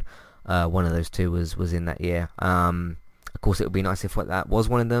Conviction. One of those two was in that year. Of course, it would be nice if that was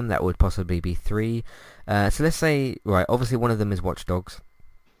one of them. That would possibly be 3. So let's say, right, obviously one of them is Watch Dogs.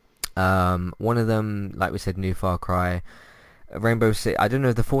 One of them, like we said, new Far Cry. Rainbow Six, I don't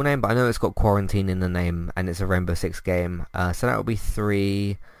know the full name, but I know it's got Quarantine in the name, and it's a Rainbow Six game. So that would be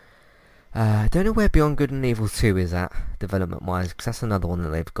 3. I don't know where Beyond Good and Evil 2 is at, development-wise, because that's another one that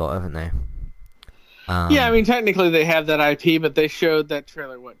they've got, haven't they? Yeah, I mean, technically they have that IP, but they showed that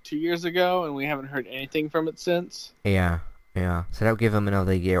trailer, 2 years ago, and we haven't heard anything from it since? Yeah. So that'll give them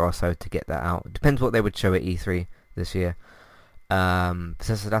another year or so to get that out. Depends what they would show at E3 this year. So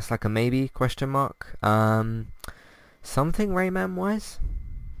that's like a maybe, question mark. Something Rayman-wise?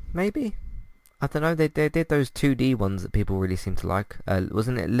 Maybe? I don't know, they did those 2D ones that people really seem to like.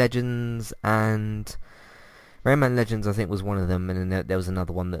 Wasn't it Legends and... Rayman Legends, I think, was one of them, and then there was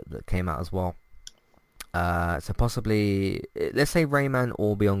another one that came out as well. So possibly, let's say Rayman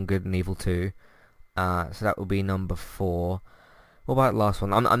or Beyond Good and Evil 2. So that would be number 4. What about the last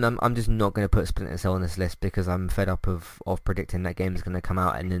one? I'm just not going to put Splinter Cell on this list because I'm fed up of predicting that game is going to come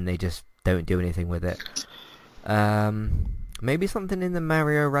out and then they just don't do anything with it. Maybe something in the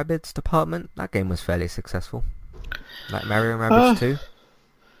Mario Rabbids department. That game was fairly successful. Like Mario Rabbids 2.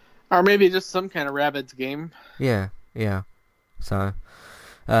 Or maybe just some kind of Rabbids game. Yeah, yeah. So,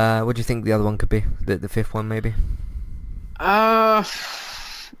 what do you think the other one could be? The fifth one, maybe? Uh,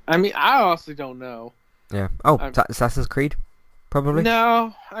 I mean, I honestly don't know. Yeah. Oh, Um, Assassin's Creed, probably.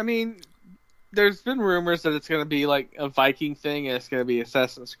 no, I mean, there's been rumors that it's going to be like a Viking thing, and it's going to be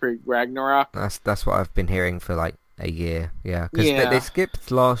Assassin's Creed Ragnarok. That's what I've been hearing for like a year. Yeah, because they Yeah.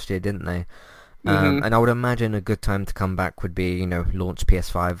 skipped last year, didn't they? Hmm. And I would imagine a good time to come back would be, launch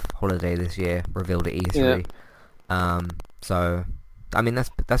PS5 holiday this year, revealed at Yeah. E3. So, I mean,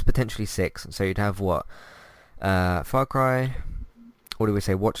 that's potentially six. So you'd have what? Far Cry. What do we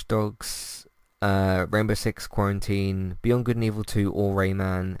say? Watch Dogs, Rainbow Six, Quarantine, Beyond Good and Evil 2, or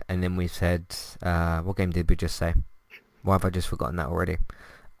Rayman, and then we've said, what game did we just say? Why have I just forgotten that already?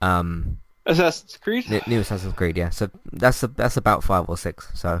 Um, Assassin's Creed. New Assassin's Creed, yeah. So that's about five or six.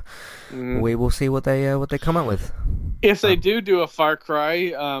 So Mm. we will see what they come up with. If they do a Far Cry,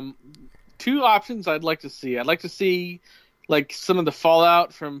 two options I'd like to see. I'd like to see like some of the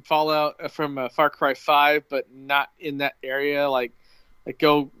Fallout from Far Cry 5, but not in that area. Like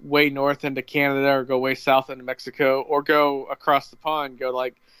go way north into Canada, or go way south into Mexico, or go across the pond. Go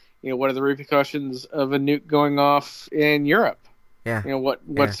like, what are the repercussions of a nuke going off in Europe? Yeah, What's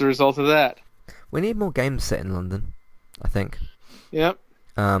yeah. the result of that? We need more games set in London, I think. Yep.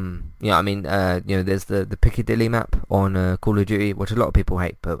 Yeah, I mean, there's the Piccadilly map on Call of Duty, which a lot of people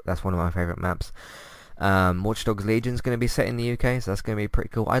hate, but that's one of my favorite maps. Watch Dogs Legion's going to be set in the UK, so that's going to be pretty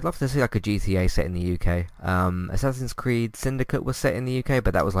cool. I'd love to see like a GTA set in the UK. Assassin's Creed Syndicate was set in the UK,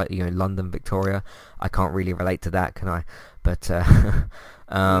 but that was like, London, Victoria. I can't really relate to that, can I? But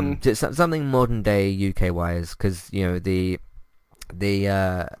just something modern day UK wise, because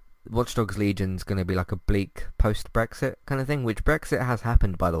the Watch Dogs Legion's going to be like a bleak post-Brexit kind of thing, which Brexit has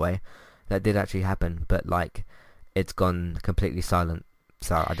happened, by the way. That did actually happen, but like it's gone completely silent.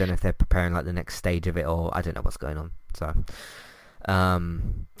 So I don't know if they're preparing like the next stage of it, or I don't know what's going on. So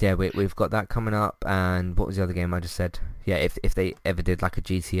yeah, we've got that coming up. And what was the other game I just said? Yeah, if they ever did like a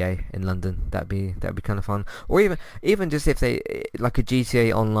GTA in London, that'd be kind of fun. Or even just if they like a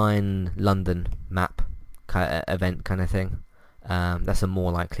GTA Online London map event kind of thing. That's a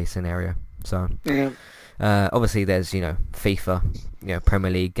more likely scenario. So Yeah. obviously there's FIFA,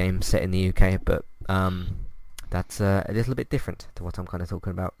 Premier League games set in the UK, but that's a little bit different to what I'm kind of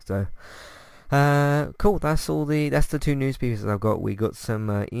talking about. So cool. That's the two news pieces I've got. We got some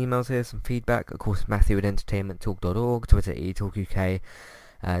emails here, some feedback. Of course, Matthew at entertainmenttalk.org, Twitter eTalkUK.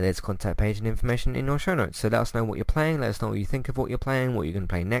 There's contact page and information in our show notes. So let us know what you're playing. Let us know what you think of what you're playing, what you're going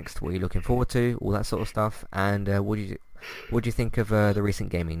to play next, what you're looking forward to, all that sort of stuff. And what do you think of the recent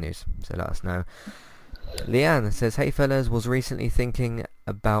gaming news? So let us know. Leanne says, "Hey fellas, was thinking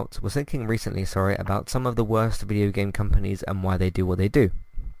recently about some of the worst video game companies and why they do what they do.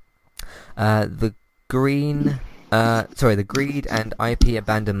 The greed and IP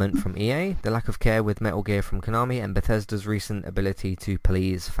abandonment from EA, the lack of care with Metal Gear from Konami, and Bethesda's recent ability to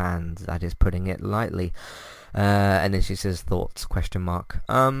please fans. That is putting it lightly." And then she says, "Thoughts?" ?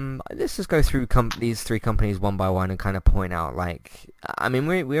 Let's just go through these three companies one by one and kind of point out, I mean,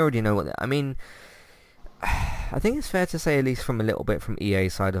 we already know what. I mean, I think it's fair to say, at least from a little bit from EA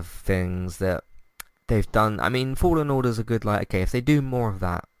side of things, that they've done. I mean, Fallen Order's a good, okay, if they do more of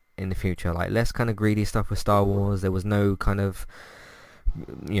that in the future, less kind of greedy stuff with Star Wars. There was no kind of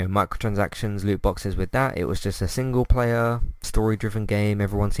microtransactions, loot boxes with that. It was just a single player story driven game.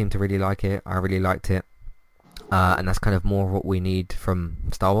 Everyone seemed to really like it. I really liked it. And that's kind of more what we need from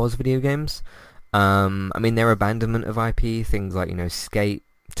Star Wars video games. I mean, their abandonment of IP, things like, Skate,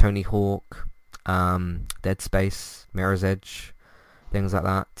 Tony Hawk, Dead Space, Mirror's Edge, things like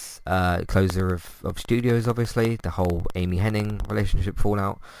that. Closure of studios, obviously. The whole Amy Hennig relationship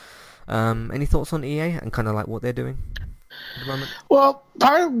fallout. Any thoughts on EA and kind of what they're doing at the moment? Well,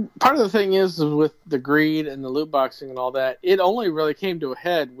 part of the thing is with the greed and the loot boxing and all that, it only really came to a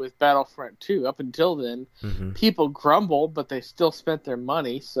head with Battlefront 2. Up until then, people grumbled, but they still spent their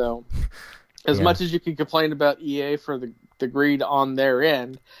money. So, as much as you can complain about EA for the greed on their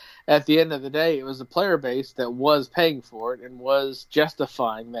end, at the end of the day, it was the player base that was paying for it and was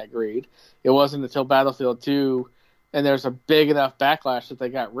justifying that greed. It wasn't until Battlefield 2, and there's a big enough backlash that they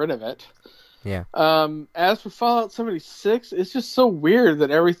got rid of it. Yeah. As for Fallout 76, it's just so weird that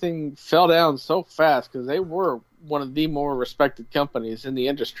everything fell down so fast, because they were one of the more respected companies in the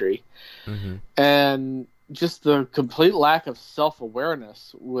industry. And just the complete lack of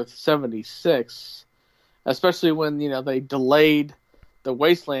self-awareness with 76, especially when, they delayed the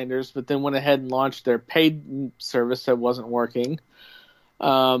Wastelanders, but then went ahead and launched their paid service that wasn't working.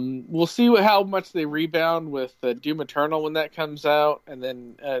 We'll see how much they rebound with Doom Eternal when that comes out, and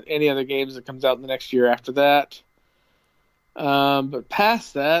then any other games that comes out in the next year after that. But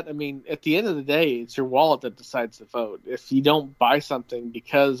past that, I mean, at the end of the day, it's your wallet that decides the vote. If you don't buy something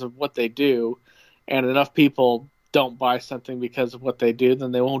because of what they do, and enough people don't buy something because of what they do,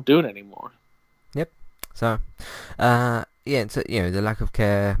 then they won't do it anymore. Yep. So, yeah, so, the lack of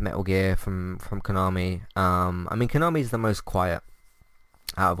care, Metal Gear from Konami. I mean, Konami is the most quiet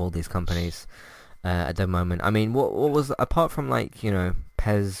out of all these companies at the moment. I mean, what was, apart from like,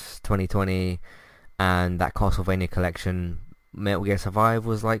 PES 2020 and that Castlevania collection, Metal Gear Survive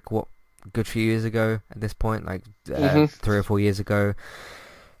was like, what, a good few years ago at this point, like 3 or 4 years ago.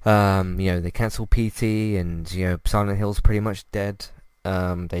 They cancelled PT, and Silent Hill's pretty much dead.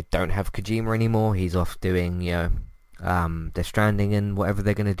 They don't have Kojima anymore. He's off doing Death Stranding and whatever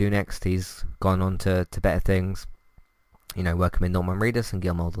they're going to do next. He's gone on to better things. Working with Norman Reedus and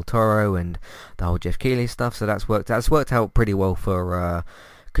Guillermo del Toro and the whole Jeff Keighley stuff. So that's worked out pretty well for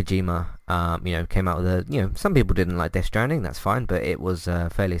Kojima. Came out with some people didn't like Death Stranding. That's fine, but it was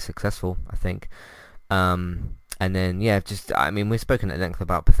fairly successful, I think. And then we've spoken at length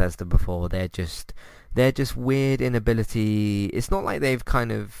about Bethesda before. They're just weird inability. It's not like they've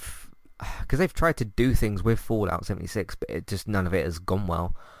kind of, because they've tried to do things with Fallout 76, but none of it has gone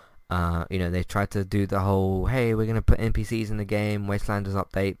well. They've tried to do the whole, hey, we're going to put NPCs in the game, Wastelanders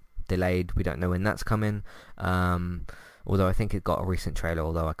update, delayed, we don't know when that's coming. Although I think it got a recent trailer,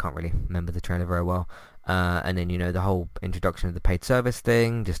 although I can't really remember the trailer very well. And then, the whole introduction of the paid service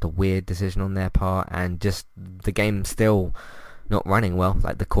thing, just a weird decision on their part, and just the game still not running well,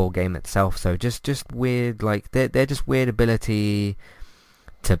 like the core game itself. So just weird, like they're just weird ability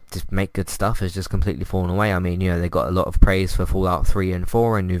to make good stuff has just completely fallen away. I mean, they got a lot of praise for Fallout 3 and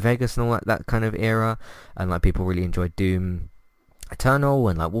 4 and New Vegas and all that kind of era, and like people really enjoyed Doom Eternal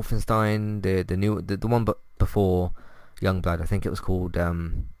and like Wolfenstein, the one before Youngblood, I think it was called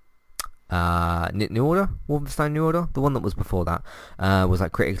New Order, Wolfenstein New Order, the one that was before that, was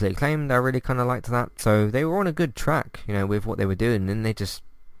like critically acclaimed. I really kind of liked that, so they were on a good track, with what they were doing, and then they just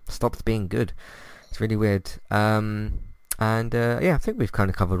stopped being good. It's really weird. I think we've kind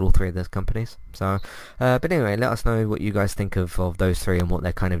of covered all three of those companies. So, but anyway, let us know what you guys think of those three and what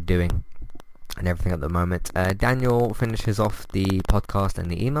they're kind of doing and everything at the moment. Daniel finishes off the podcast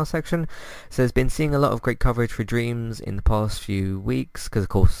and the email section. Says, been seeing a lot of great coverage for Dreams in the past few weeks, because of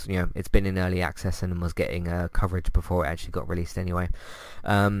course, it's been in early access and was getting coverage before it actually got released anyway.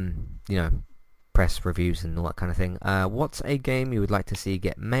 Press reviews and all that kind of thing. What's a game you would like to see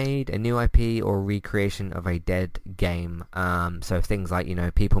get made, a new IP or recreation of a dead game? So things like,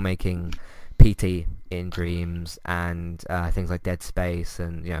 people making PT in Dreams and things like Dead Space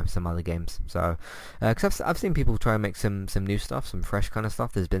and some other games. So because I've seen people try and make some new stuff, some fresh kind of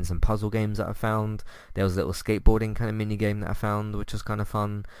stuff. There's been some puzzle games that I found. There was a little skateboarding kind of mini game that I found, which was kind of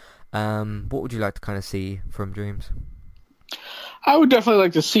fun. What would you like to kind of see from Dreams? I would definitely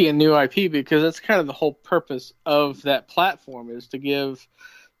like to see a new IP, because that's kind of the whole purpose of that platform, is to give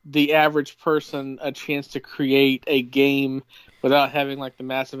the average person a chance to create a game without having like the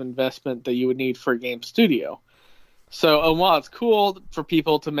massive investment that you would need for a game studio. So, and while it's cool for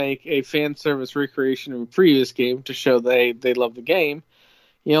people to make a fan service recreation of a previous game to show they love the game,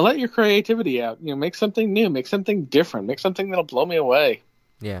 let your creativity out. Make something new, make something different, make something that'll blow me away.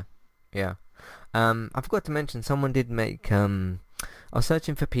 Yeah. I forgot to mention, someone did make, I was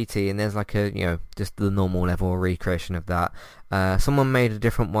searching for PT, and there's like a, just the normal level recreation of that. Someone made a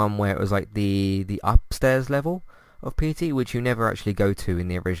different one where it was like the upstairs level of PT, which you never actually go to in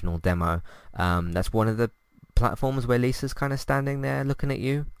the original demo. That's one of the platforms where Lisa's kind of standing there looking at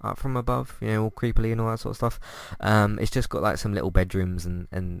you up from above, all creepily and all that sort of stuff. It's just got like some little bedrooms and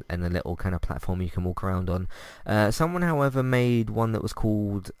a little kind of platform you can walk around on. Someone, however, made one that was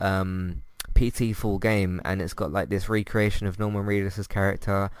called PT Full Game, and it's got like this recreation of Norman Reedus'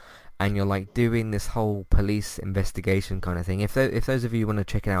 character, and you're like doing this whole police investigation kind of thing. If those of you want to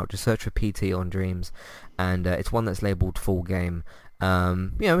check it out, just search for PT on Dreams, and it's one that's labeled Full Game.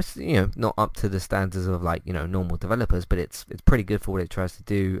 It's not up to the standards of like normal developers, but it's pretty good for what it tries to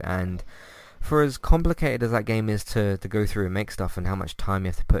do. And for as complicated as that game is to go through and make stuff, and how much time you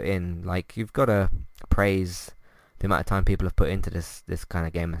have to put in, like you've got to praise the amount of time people have put into this kind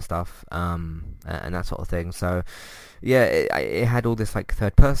of game and stuff, and that sort of thing. So yeah, it had all this like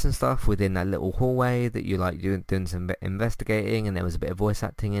third person stuff within that little hallway that you like doing some investigating, and there was a bit of voice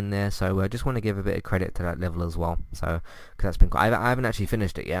acting in there. So I just want to give a bit of credit to that level as well. So because that's been cool. I haven't actually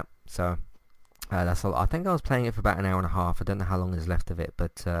finished it yet, so that's a lot. I think I was playing it for about an hour and a half. I don't know how long is left of it,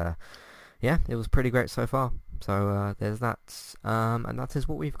 but yeah, it was pretty great so far. So there's that, and that is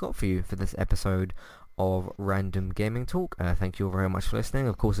what we've got for you for this episode of Random Gaming Talk. Thank you all very much for listening.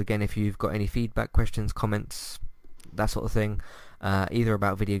 Of course, again, if you've got any feedback, questions, comments, that sort of thing, either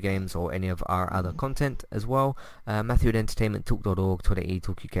about video games or any of our other content as well, Matthew at entertainmenttalk.org, Twitter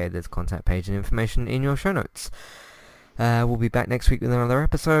eTalkUK, there's a contact page and information in your show notes. We'll be back next week with another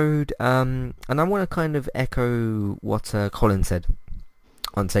episode, and I want to kind of echo what Colin said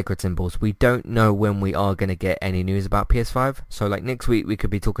on Sacred Symbols. We don't know when we are going to get any news about PS5, so like next week we could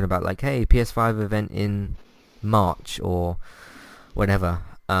be talking about like, hey, PS5 event in March or whatever.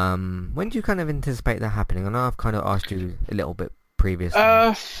 When do you kind of anticipate that happening? I know I've kind of asked you a little bit previously.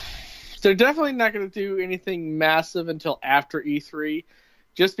 They're definitely not going to do anything massive until after E3,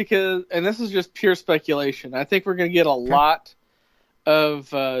 just because, and this is just pure speculation, I think we're going to get a lot of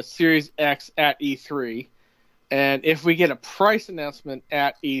Series X at E3. And if we get a price announcement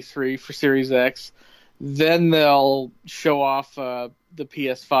at E3 for Series X, then they'll show off the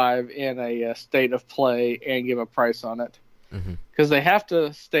PS5 in a state of play and give a price on it. Because they have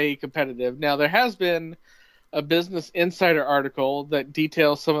to stay competitive. Now, there has been a Business Insider article that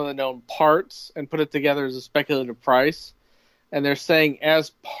details some of the known parts and put it together as a speculative price. And they're saying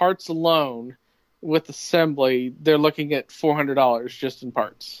as parts alone, with assembly, they're looking at $400 just in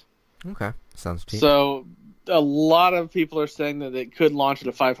parts. Okay, sounds cheap. So a lot of people are saying that it could launch at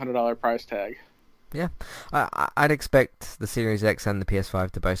a $500 price tag. Yeah, I'd expect the Series X and the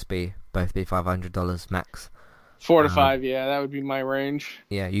PS5 to both be $500 max. 4 to 5, yeah, that would be my range.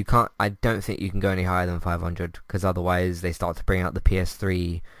 Yeah, you can't. I don't think you can go any higher than 500 because otherwise they start to bring out the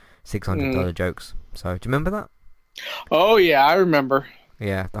PS3 $600 jokes. So do you remember that? Oh yeah, I remember.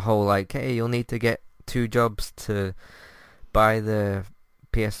 Yeah, the whole like, hey, you'll need to get 2 jobs to buy the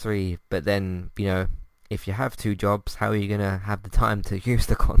PS3, but then if you have 2 jobs, how are you gonna have the time to use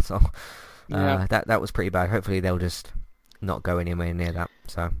the console? Yeah. That was pretty bad. Hopefully they'll just not go anywhere near that.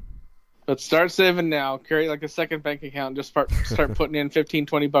 So. But start saving now. Carry like a second bank account. Just start putting in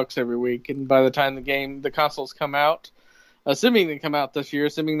 $15-$20 every week, and by the time the consoles come out, assuming they come out this year,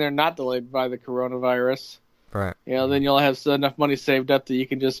 assuming they're not delayed by the coronavirus, right? Then you'll have enough money saved up that you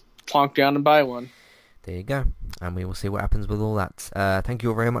can just plonk down and buy one. There you go. And we will see what happens with all that. Thank you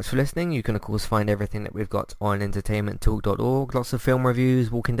all very much for listening. You can, of course, find everything that we've got on entertainmenttalk.org. Lots of film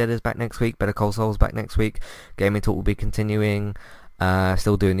reviews. Walking Dead is back next week. Better Call Saul's back next week. Gaming Talk will be continuing.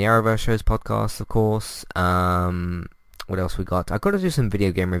 Still doing the Arrowverse shows podcast, of course. What else we got? I've got to do some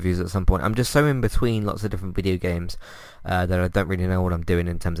video game reviews at some point. I'm just so in between lots of different video games that I don't really know what I'm doing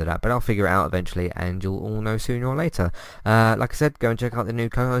in terms of that. But I'll figure it out eventually, and you'll all know sooner or later. Like I said, go and check out the new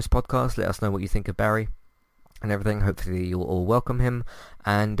co-host podcast. Let us know what you think of Barry and everything. Hopefully you'll all welcome him,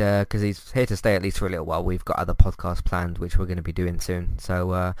 and because he's here to stay at least for a little while, we've got other podcasts planned which we're going to be doing soon,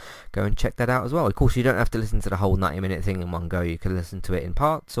 so go and check that out as well. Of course, you don't have to listen to the whole 90-minute thing in one go. You can listen to it in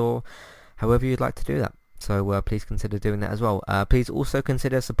parts or however you'd like to do that, so please consider doing that as well. Please also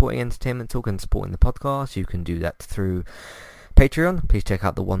consider supporting Entertainment Talk and supporting the podcast. You can do that through Patreon. Please check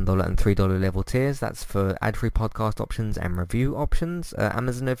out the $1 and $3 level tiers. That's for ad-free podcast options and review options.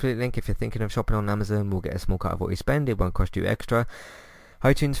 Amazon affiliate link, if you're thinking of shopping on Amazon, we'll get a small cut of what you spend. It won't cost you extra.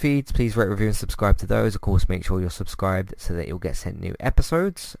 iTunes feeds, please rate, review and subscribe to those. Of course, make sure you're subscribed so that you'll get sent new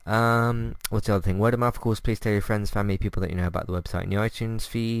episodes. What's the other thing? Word of mouth, of course. Please tell your friends, family, people that you know about the website and your iTunes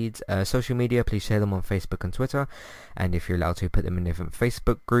feeds. Social media, please share them on Facebook and Twitter, and if you're allowed to, put them in different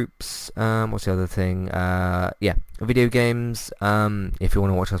Facebook groups. What's the other thing? Video games. If you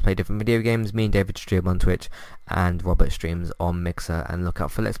want to watch us play different video games, me and David stream on Twitch, and Robert streams on Mixer, and look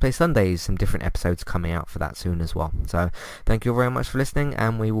out for Let's Play Sundays. Some different episodes coming out for that soon as well. So thank you very much for listening,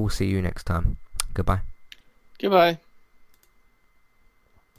 and we will see you next time. Goodbye. Goodbye.